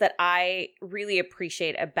things that I really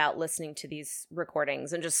appreciate about listening to these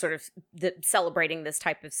recordings and just sort of celebrating this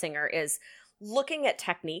type of singer is looking at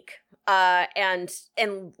technique and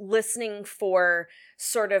listening for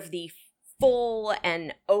sort of the full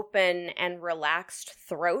and open and relaxed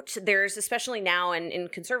throat. There's, especially now in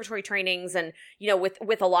conservatory trainings and,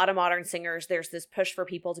 with a lot of modern singers, there's this push for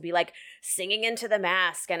people to be like singing into the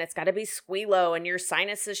mask and it's got to be squealo and your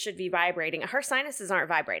sinuses should be vibrating. Her sinuses aren't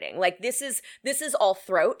vibrating. Like this is all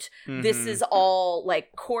throat. Mm-hmm. This is all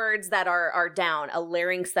like chords that are down, a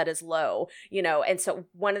larynx that is low, and so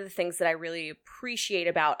one of the things that I really appreciate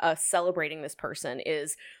about us celebrating this person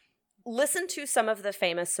is listen to some of the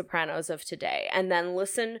famous sopranos of today and then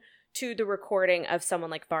listen to the recording of someone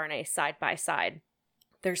like Varnay side by side.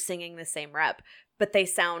 They're singing the same rep, but they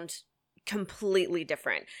sound completely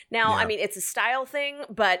different. Now, I mean, it's a style thing,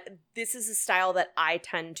 but this is a style that I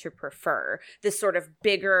tend to prefer. This sort of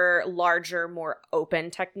bigger, larger, more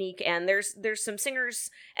open technique. And there's some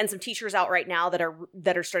singers and some teachers out right now that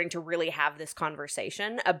are starting to really have this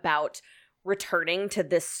conversation about returning to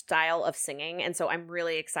this style of singing. And so I'm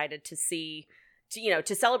really excited to see,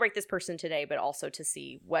 to celebrate this person today, but also to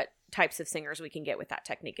see what types of singers we can get with that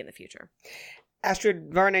technique in the future. Astrid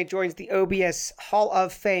Varnay joins the OBS Hall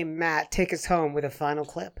of Fame. Matt, take us home with a final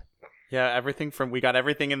clip. Yeah, we got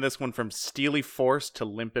everything in this one from steely force to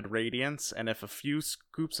limpid radiance, and if a few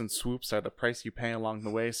scoops and swoops are the price you pay along the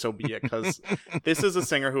way, so be it, because this is a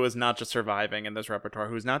singer who is not just surviving in this repertoire,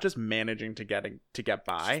 who's not just managing to get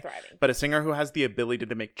by, but a singer who has the ability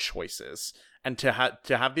to make choices, and to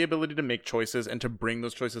have the ability to make choices and to bring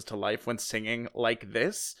those choices to life when singing like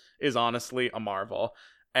this is honestly a marvel.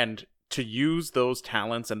 And to use those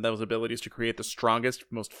talents and those abilities to create the strongest,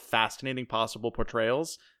 most fascinating possible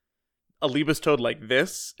portrayals, a Liebestod like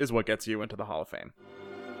this is what gets you into the Hall of Fame.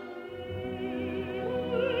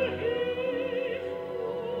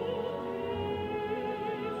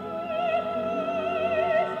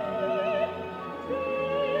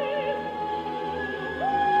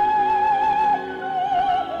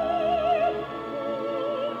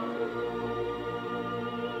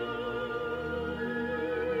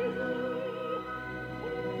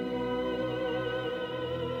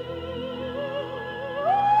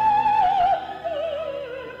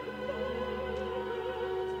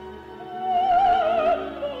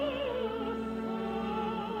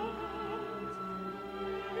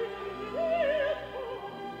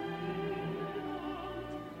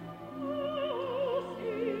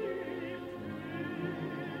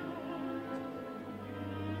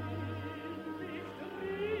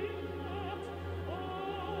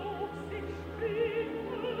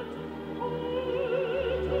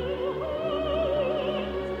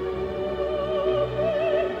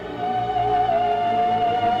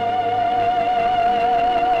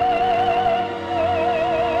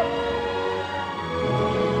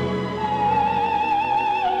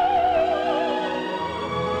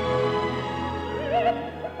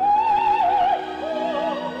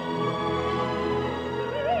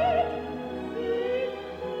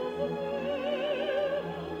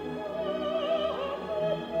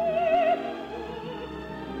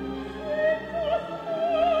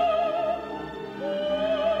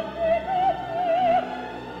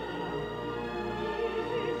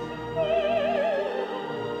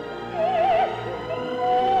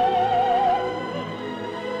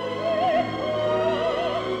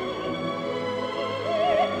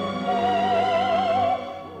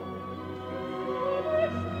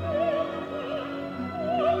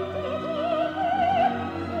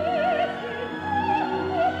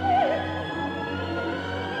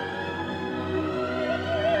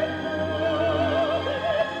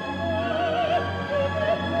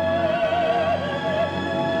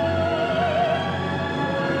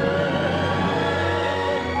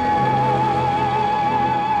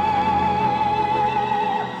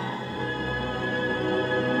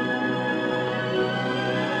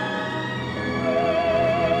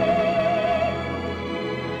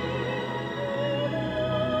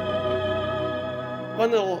 One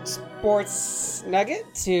little sports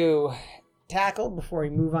nugget to tackle before we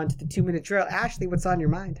move on to the 2-minute drill. Ashley, what's on your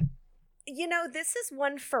mind? This is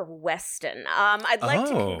one for Weston. I'd like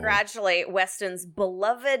to congratulate Weston's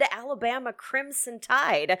beloved Alabama Crimson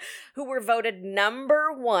Tide, who were voted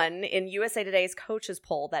number 1 in USA Today's coaches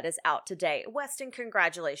poll that is out today. Weston,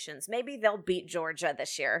 congratulations. Maybe they'll beat Georgia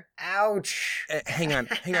this year. Ouch. Hang on.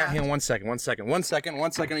 One second.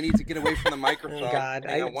 I need to get away from the microphone. Oh, God.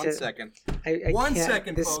 Hang on 1 second. One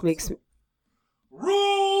second, this folks. Makes me...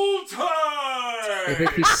 Roll time! It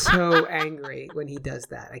makes me so angry when he does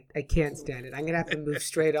that. I can't stand it. I'm going to have to move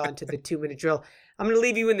straight on to the 2-minute drill. I'm going to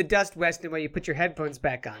leave you in the dust, Weston, while you put your headphones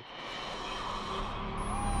back on.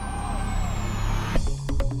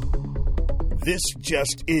 This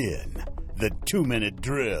just in, the 2-minute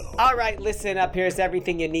drill. All right, listen up. Here's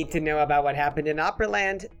everything you need to know about what happened in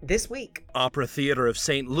Operaland this week. Opera Theater of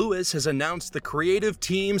St. Louis has announced the creative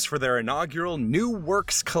teams for their inaugural New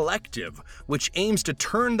Works Collective, which aims to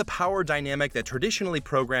turn the power dynamic that traditionally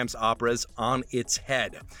programs operas on its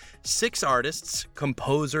head. 6 artists,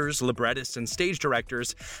 composers, librettists, and stage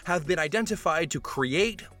directors have been identified to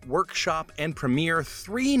create, workshop, and premiere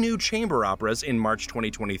 3 new chamber operas in March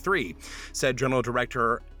 2023, said General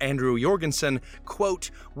Director Andrew Jorgensen, quote,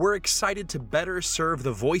 "We're excited to better serve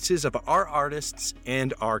the voices of our artists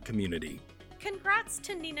and our community." Congrats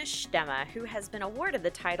to Nina Stemme, who has been awarded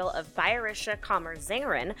the title of Bayerische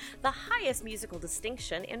Kammersängerin, the highest musical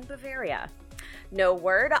distinction in Bavaria. No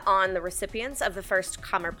word on the recipients of the first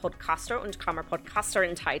Kammerpodcaster und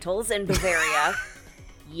Kammerpodcasterin titles in Bavaria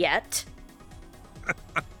yet.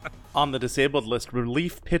 On the disabled list,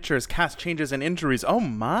 relief pitchers, cast changes, and injuries. Oh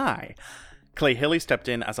my! Clay Hilly stepped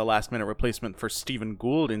in as a last-minute replacement for Stephen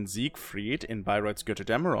Gould in Siegfried in Bayreuth's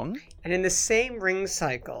Götterdämmerung. And in the same ring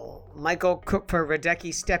cycle, Michael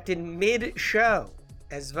Kupfer-Radecki stepped in mid-show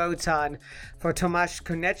as Wotan for Tomasz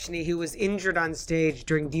Konechny, who was injured on stage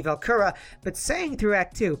during Die Walküre, but sang through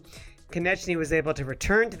Act 2. Konechny was able to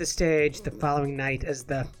return to the stage the following night as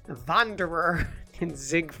the Wanderer in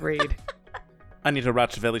Siegfried. Anita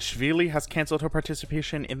Ratchvelishvili has cancelled her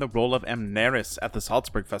participation in the role of Amneris at the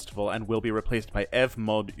Salzburg Festival and will be replaced by Eve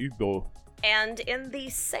Maud Hugo. And in the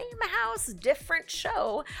same house, different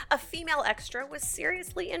show, a female extra was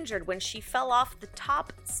seriously injured when she fell off the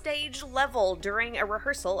top stage level during a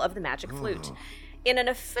rehearsal of The Magic Flute. In an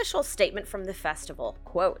official statement from the festival,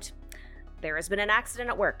 quote, "There has been an accident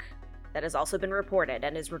at work that has also been reported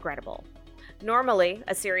and is regrettable. Normally,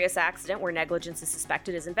 a serious accident where negligence is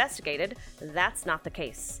suspected is investigated. That's not the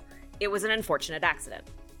case. It was an unfortunate accident."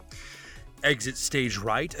 Exit stage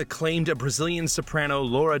right, acclaimed Brazilian soprano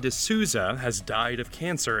Laura de Souza has died of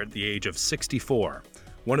cancer at the age of 64.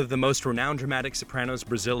 One of the most renowned dramatic sopranos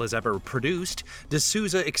Brazil has ever produced, de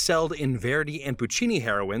Souza excelled in Verdi and Puccini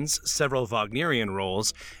heroines, several Wagnerian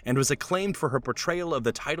roles, and was acclaimed for her portrayal of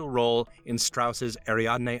the title role in Strauss's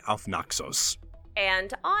Ariadne auf Naxos.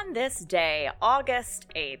 And on this day, August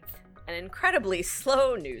 8th, an incredibly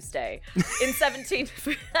slow news day, in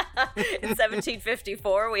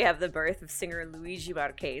 1754, we have the birth of singer Luigi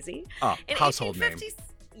Marchesi. In household name.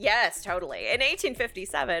 Yes, totally. In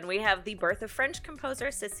 1857, we have the birth of French composer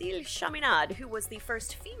Cécile Chaminade, who was the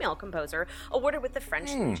first female composer awarded with the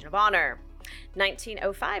French Legion of Honor.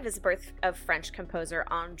 1905 is the birth of French composer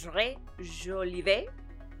André Jolivet.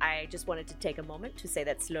 I just wanted to take a moment to say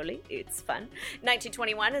that slowly. It's fun.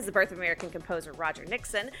 1921 is the birth of American composer Roger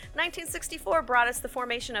Nixon. 1964 brought us the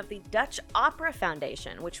formation of the Dutch Opera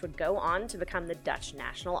Foundation, which would go on to become the Dutch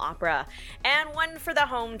National Opera. And one for the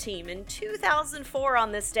home team. In 2004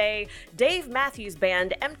 on this day, Dave Matthews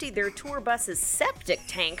Band emptied their tour bus's septic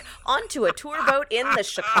tank onto a tour boat in the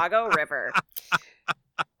Chicago River.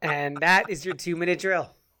 And that is your 2-minute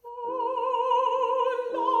drill.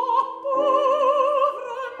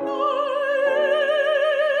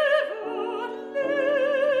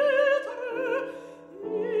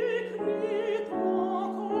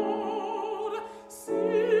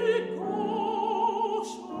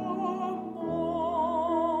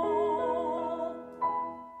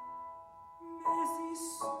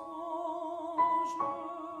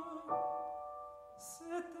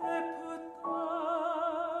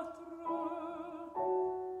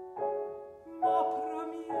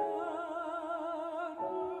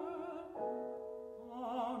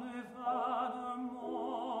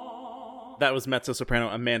 That was mezzo-soprano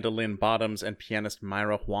Amanda Lynn Bottoms and pianist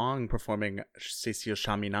Myra Huang performing Cécile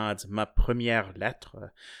Chaminade's Ma Première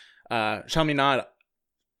Lettre. Chaminade,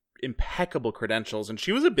 impeccable credentials, and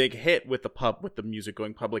she was a big hit with the music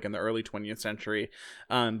going public in the early 20th century,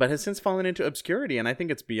 but has since fallen into obscurity, and I think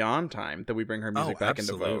it's beyond time that we bring her music back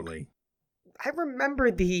into vogue. I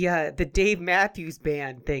remember the Dave Matthews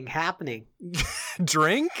Band thing happening.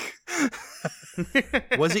 Drink?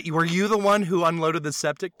 Was it? Were you the one who unloaded the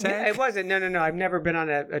septic tank? No, it wasn't. No. I've never been on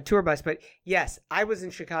a tour bus, but yes, I was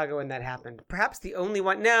in Chicago when that happened. Perhaps the only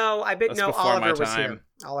one. No, I bet That's no. before Oliver my was time. here.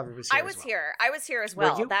 Oliver was here. I was here. I was here as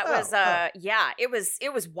well. Were you? That was yeah.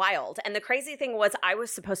 It was wild. And the crazy thing was, I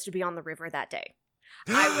was supposed to be on the river that day.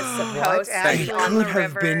 I was supposed to be on the could river.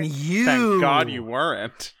 have been you. Thank God you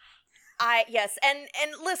weren't. Yes, and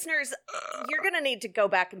listeners, you're going to need to go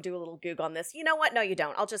back and do a little Goog on this. You know what? No, you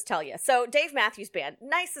don't. I'll just tell you. So Dave Matthews Band,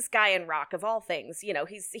 nicest guy in rock of all things. You know,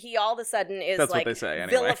 he all of a sudden is That's like what they say,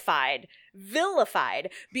 anyway. vilified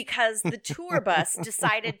because the tour bus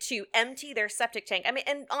decided to empty their septic tank. I mean,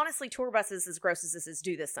 and honestly, tour buses, as gross as this is,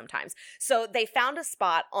 do this sometimes. So they found a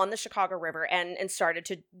spot on the Chicago River and started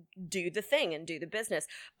to do the thing and do the business.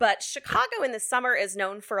 But Chicago in the summer is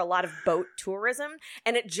known for a lot of boat tourism,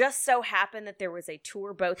 and it just so happened that there was a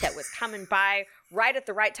tour boat that was coming by right at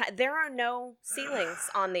the right time. There are no ceilings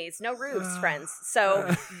on these, no roofs, friends.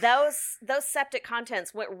 So those septic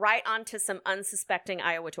contents went right onto some unsuspecting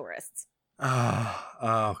Iowa tourists.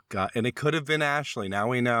 Oh God! And it could have been Ashley. Now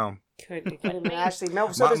we know. Could have been Ashley.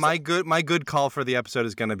 No, so my good call for the episode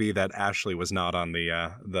is going to be that Ashley was not on the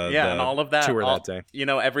and all of that tour all, that day. You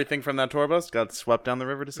know, everything from that tour bus got swept down the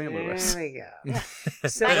river to St. Louis. There we go.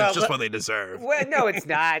 So, That's just what they deserve. Well, no, it's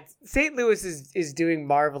not. St. Louis is doing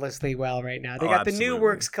marvelously well right now. They got the New absolutely.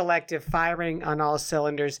 Works Collective firing on all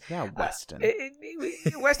cylinders. Yeah, Weston.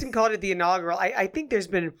 Weston called it the inaugural. I think there's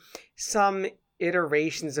been some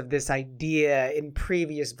iterations of this idea in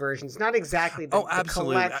previous versions. Not exactly the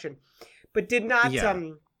absolutely. collection, but did not Yeah.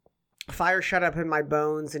 Fire Shut Up in My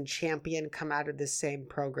Bones and Champion come out of this same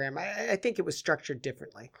program? I think it was structured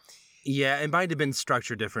differently. Yeah, it might have been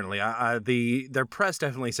structured differently. Their press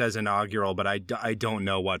definitely says inaugural, but I don't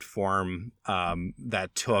know what form that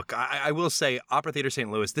took. I will say Opera Theater St.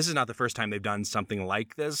 Louis, this is not the first time they've done something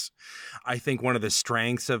like this. I think one of the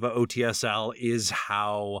strengths of OTSL is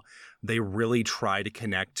how they really try to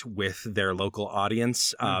connect with their local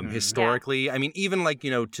audience historically. I mean, even like,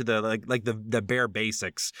 to the bare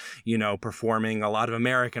basics, performing a lot of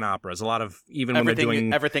American operas, a lot of, even when they're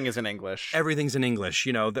doing... Everything is in English. Everything's in English,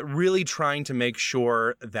 that really trying to make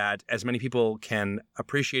sure that as many people can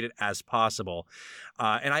appreciate it as possible.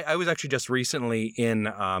 And I was actually just recently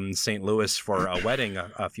in St. Louis for a wedding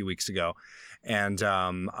a few weeks ago. And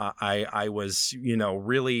I was,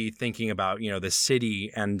 really thinking about, the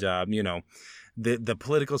city and, the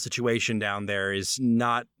political situation down there is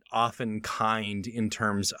not often kind in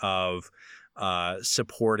terms of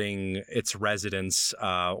supporting its residents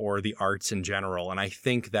or the arts in general. And I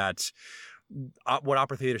think that what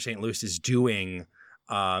Opera Theater St. Louis is doing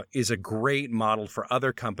is a great model for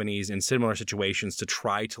other companies in similar situations to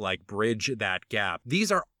try to bridge that gap.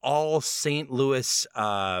 These are all St. Louis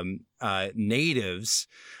natives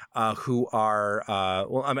who are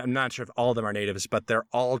I'm not sure if all of them are natives, but they're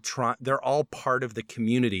all part of the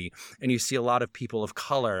community. And you see a lot of people of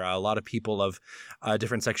color, a lot of people of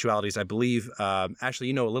different sexualities. I believe, Ashley,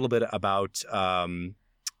 you know a little bit about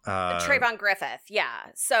Trayvon Griffith. Yeah.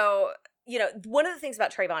 So, one of the things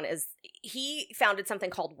about Trayvon is he founded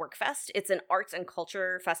something called WorkFest. It's an arts and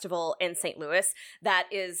culture festival in St. Louis that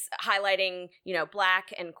is highlighting,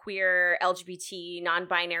 Black and queer, LGBT,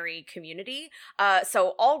 non-binary community.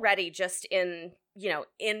 So already just in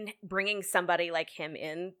bringing somebody like him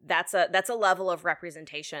in, that's a level of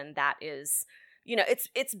representation that is,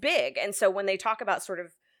 it's big. And so when they talk about sort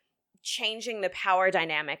of changing the power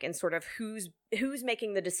dynamic and sort of who's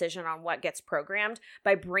making the decision on what gets programmed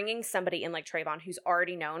by bringing somebody in like Trayvon, who's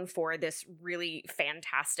already known for this really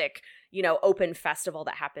fantastic, open festival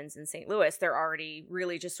that happens in St. Louis. They're already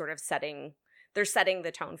really just sort of setting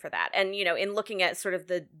the tone for that. And, in looking at sort of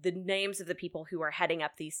the names of the people who are heading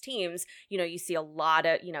up these teams, you see a lot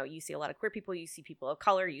of queer people, you see people of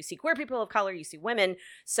color, you see queer people of color, you see women.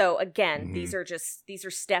 So again, these are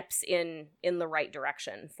steps in the right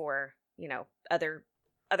direction for,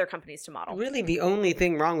 other companies to model. Really, the only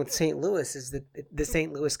thing wrong with St. Louis is the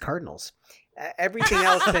St. Louis Cardinals. Everything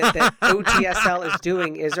else that OTSL is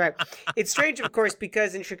doing is right. It's strange, of course,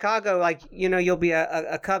 because in Chicago, you'll be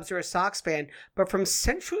a Cubs or a Sox fan, but from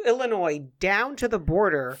Central Illinois down to the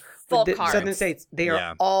border, the Southern states, they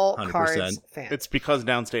are all 100%. Cards fans. It's because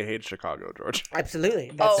downstate hates Chicago, George.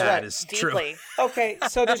 Absolutely. That is deeply true. Okay,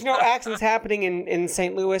 so there's no accidents happening in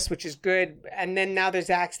St. Louis, which is good, and then now there's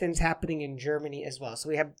accidents happening in Germany as well. So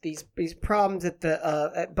we have these problems at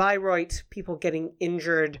at Bayreuth, people getting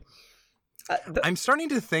injured. I'm starting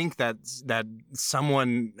to think that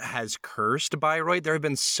someone has cursed Bayreuth. There have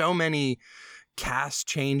been so many cast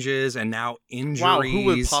changes and now injuries. Wow, who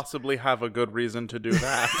would possibly have a good reason to do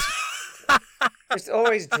that? There's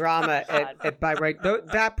always drama at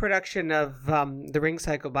Bayreuth. That production of The Ring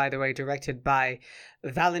Cycle, by the way, directed by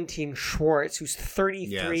Valentin Schwartz, who's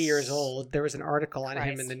 33 years old. There was an article on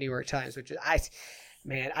him in the New York Times, which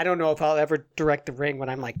I don't know if I'll ever direct The Ring when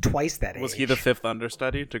I'm twice that age. Was he the fifth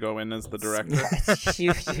understudy to go in as the director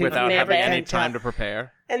without having any time to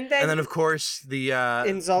prepare? And then of course,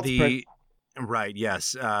 in Salzburg. Right.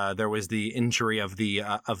 Yes. There was the injury of the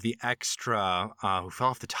extra who fell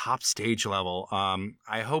off the top stage level.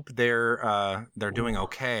 I hope they're doing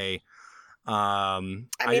okay. We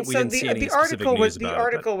didn't see any specific news about the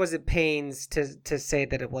article was at pains to say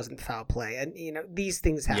that it wasn't foul play, and these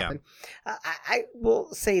things happen. Yeah. I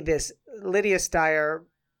will say this: Lydia Steyer,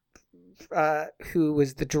 who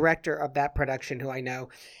was the director of that production, who I know,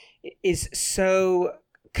 is so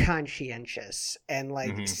conscientious, and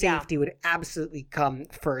safety would absolutely come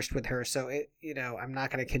first with her. So I'm not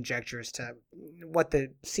going to conjecture as to what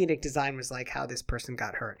the scenic design was like, how this person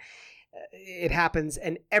got hurt. It happens,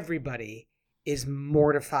 and everybody is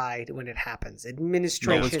mortified when it happens.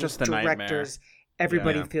 Administration, directors,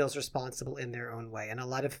 everybody Yeah. feels responsible in their own way, and a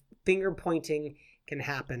lot of finger pointing can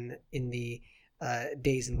happen in the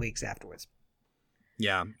days and weeks afterwards.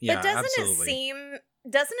 Yeah, But absolutely.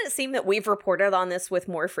 doesn't it seem that we've reported on this with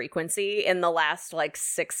more frequency in the last like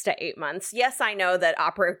 6 to 8 months? Yes, I know that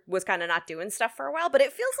opera was kind of not doing stuff for a while, but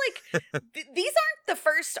it feels like these aren't the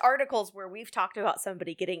first articles where we've talked about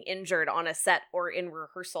somebody getting injured on a set or in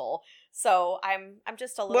rehearsal. So I'm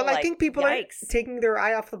just a little Well, I think people yikes. are taking their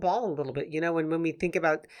eye off the ball a little bit. When we think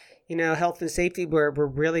about health and safety, we're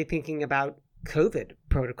really thinking about COVID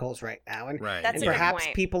protocols right now, and Right. That's and a good perhaps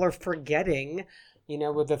point. people are forgetting,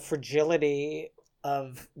 with the fragility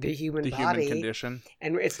of the human The body. human condition.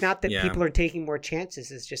 And it's not that Yeah. people are taking more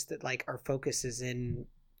chances. It's just that like our focus is in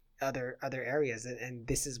other areas, and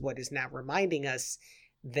this is what is now reminding us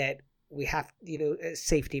that we have,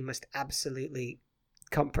 safety must absolutely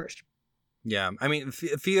come first. Yeah, I mean,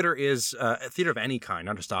 theater is theater of any kind,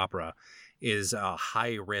 not just opera, is a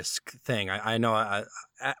high risk thing. I know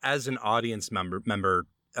as an audience member,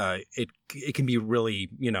 it can be really,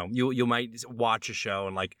 you might watch a show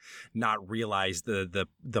and like not realize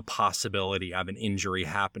the possibility of an injury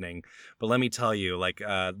happening. But let me tell you, like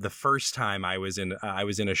the first time I was in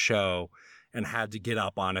a show and had to get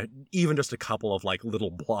up on even just a couple of like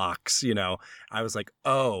little blocks, I was like,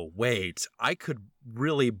 oh wait, I could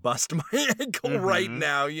really bust my ankle right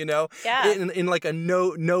now, Yeah. in like a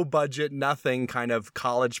no budget, nothing kind of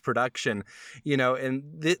college production,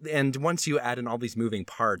 and once you add in all these moving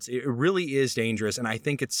parts, it really is dangerous. And I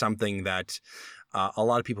think it's something that a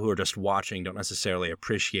lot of people who are just watching don't necessarily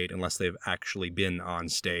appreciate unless they've actually been on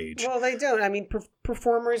stage. Well, they don't. I mean,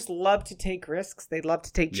 performers love to take risks. They love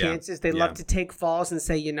to take Yeah. chances. They love to take falls and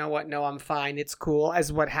say, you know what? No, I'm fine. It's cool.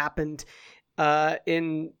 As what happened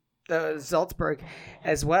in Salzburg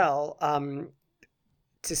as well.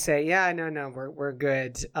 To say, yeah, no, we're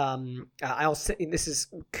good. I'll say, this is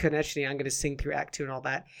Konechny. I'm going to sing through Act 2 and all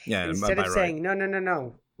that. Yeah, Instead by of right. saying,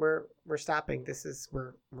 no, we're stopping. This is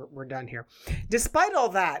we're done here. Despite all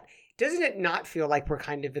that, doesn't it not feel like we're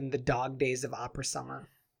kind of in the dog days of opera summer?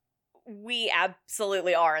 We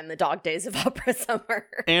absolutely are in the dog days of opera summer.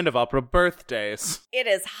 And of opera birthdays. It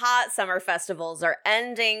is hot. Summer festivals are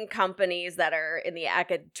ending. Companies that are in the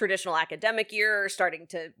traditional academic year are starting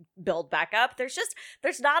to build back up. There's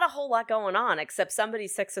not a whole lot going on except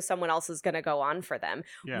somebody's sick, so someone else is going to go on for them.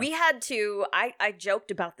 Yeah. We had to, I joked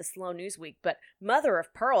about the slow news week, but mother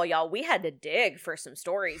of pearl, y'all, we had to dig for some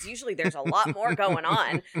stories. Usually there's a lot more going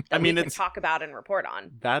on that we can talk about and report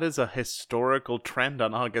on. That is a historical trend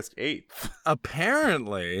on August 8th.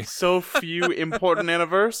 Apparently. So few important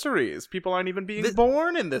anniversaries. People aren't even being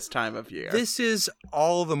born in this time of year. This is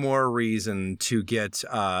all the more reason to get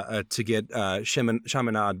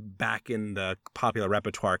Chaminade back in the popular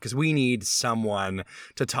repertoire, because we need someone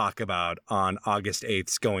to talk about on August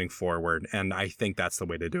 8th going forward, and I think that's the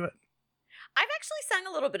way to do it. I've actually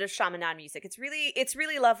sung a little bit of Chaminade music. It's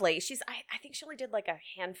really lovely. I think she only did like a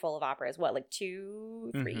handful of operas. What, like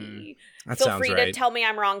 2, 3? That Feel sounds free right. to tell me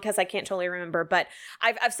I'm wrong because I can't totally remember. But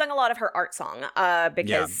I've sung a lot of her art song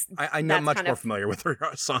because I know that's much kind more of- familiar with her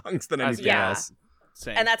songs than anything yeah. else.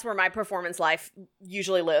 Same. And that's where my performance life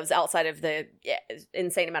usually lives, outside of the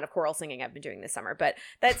insane amount of choral singing I've been doing this summer. But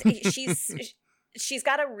that's she's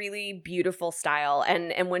got a really beautiful style,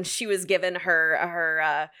 and when she was given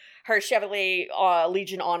her Chevalier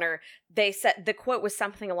Legion honor, they said the quote was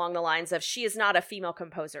something along the lines of, "She is not a female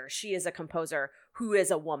composer; she is a composer who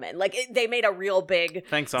is a woman." Like they made a real big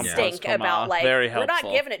Thanks on stink Thomas. about like Very we're not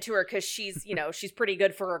helpful. giving it to her because she's she's pretty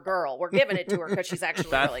good for a girl. We're giving it to her because she's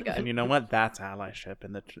actually really good. And you know what? That's allyship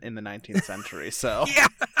in the 19th century. So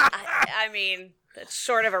I mean, that's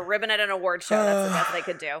short of a ribbon at an award show. That's the best they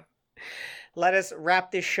could do. Let us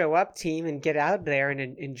wrap this show up, team, and get out there and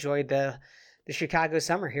enjoy the Chicago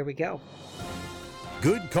summer. Here we go.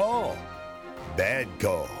 Good call. Bad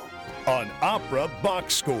call on Opera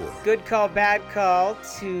Box Score. Good call, bad call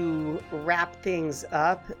to wrap things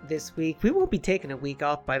up this week. We won't be taking a week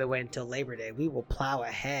off, by the way, until Labor Day. We will plow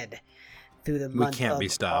ahead through the month can't of be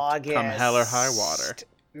stopped. August. Come hell or high water.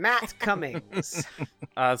 Matt Cummings.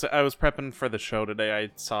 So I was prepping for the show today.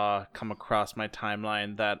 I come across my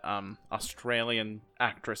timeline that Australian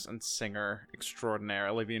actress and singer extraordinaire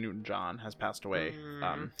Olivia Newton-John has passed away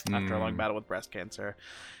after a long battle with breast cancer.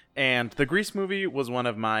 And the Grease movie was one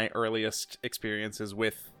of my earliest experiences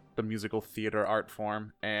with the musical theater art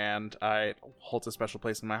form, and it holds a special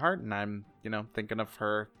place in my heart. And I'm, thinking of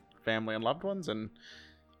her family and loved ones and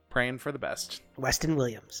praying for the best. Weston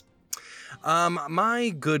Williams.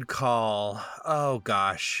 My good call, oh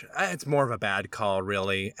gosh, it's more of a bad call,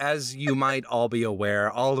 really. As you might all be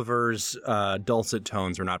aware, Oliver's dulcet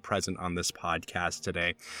tones are not present on this podcast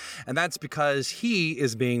today. And that's because he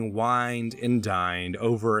is being wined and dined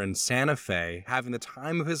over in Santa Fe, having the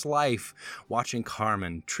time of his life, watching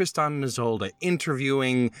Carmen, Tristan and Isolde,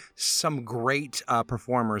 interviewing some great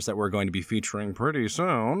performers that we're going to be featuring pretty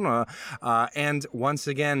soon. And once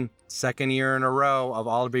again, second year in a row of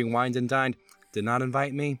Oliver being wined and dined, did not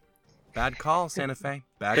invite me. Bad call, Santa Fe.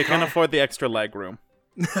 Bad They call. can't afford the extra leg room.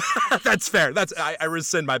 That's fair. I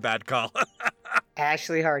rescind my bad call.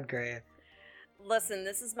 Ashley Hardgrave. Listen,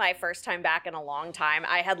 this is my first time back in a long time.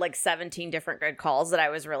 I had like 17 different good calls that I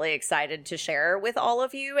was really excited to share with all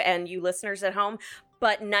of you and you listeners at home.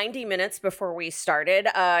 But 90 minutes before we started,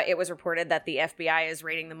 it was reported that the FBI is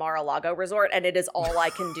raiding the Mar-a-Lago resort, and it is all I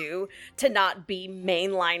can do to not be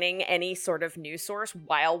mainlining any sort of news source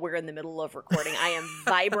while we're in the middle of recording. I am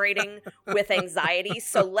vibrating with anxiety,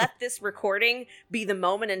 so let this recording be the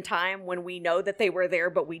moment in time when we know that they were there,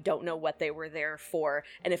 but we don't know what they were there for.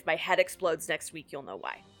 And if my head explodes next week, you'll know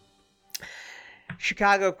why.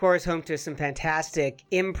 Chicago, of course, home to some fantastic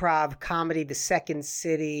improv comedy, the Second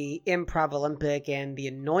City, Improv Olympic, and the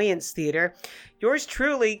Annoyance Theater. Yours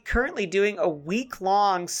truly currently doing a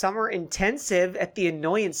week-long summer intensive at the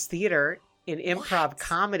Annoyance Theater in improv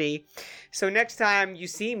comedy. So next time you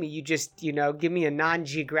see me, you just, give me a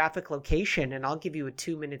non-geographic location and I'll give you a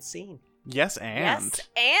 2-minute scene. Yes, and. Yes,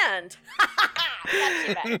 and.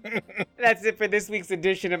 Got you back. That's it for this week's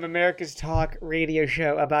edition of America's Talk radio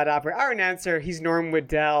show about opera. Our announcer, he's Norm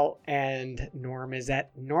Waddell, and Norm is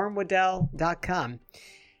at normwaddell.com.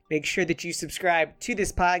 Make sure that you subscribe to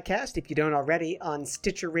this podcast if you don't already on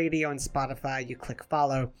Stitcher Radio and Spotify. You click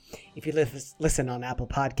follow. If you listen on Apple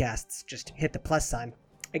Podcasts, just hit the plus sign.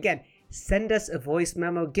 Again, send us a voice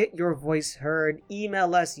memo. Get your voice heard.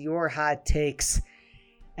 Email us your hot takes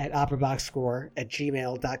at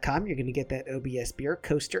operaboxscore@gmail.com. You're going to get that OBS beer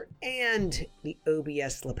coaster and the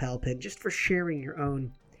OBS lapel pin just for sharing your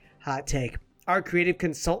own hot take. Our creative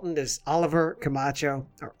consultant is Oliver Camacho.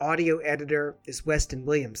 Our audio editor is Weston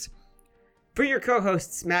Williams. For your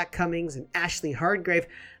co-hosts, Matt Cummings and Ashley Hardgrave,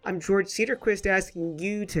 I'm George Cedarquist asking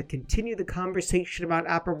you to continue the conversation about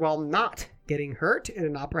opera while not getting hurt in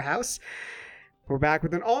an opera house. We're back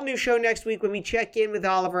with an all-new show next week when we check in with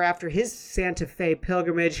Oliver after his Santa Fe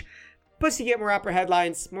pilgrimage. Plus, you get more opera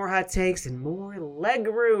headlines, more hot takes, and more leg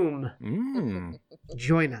room.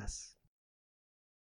 Join us.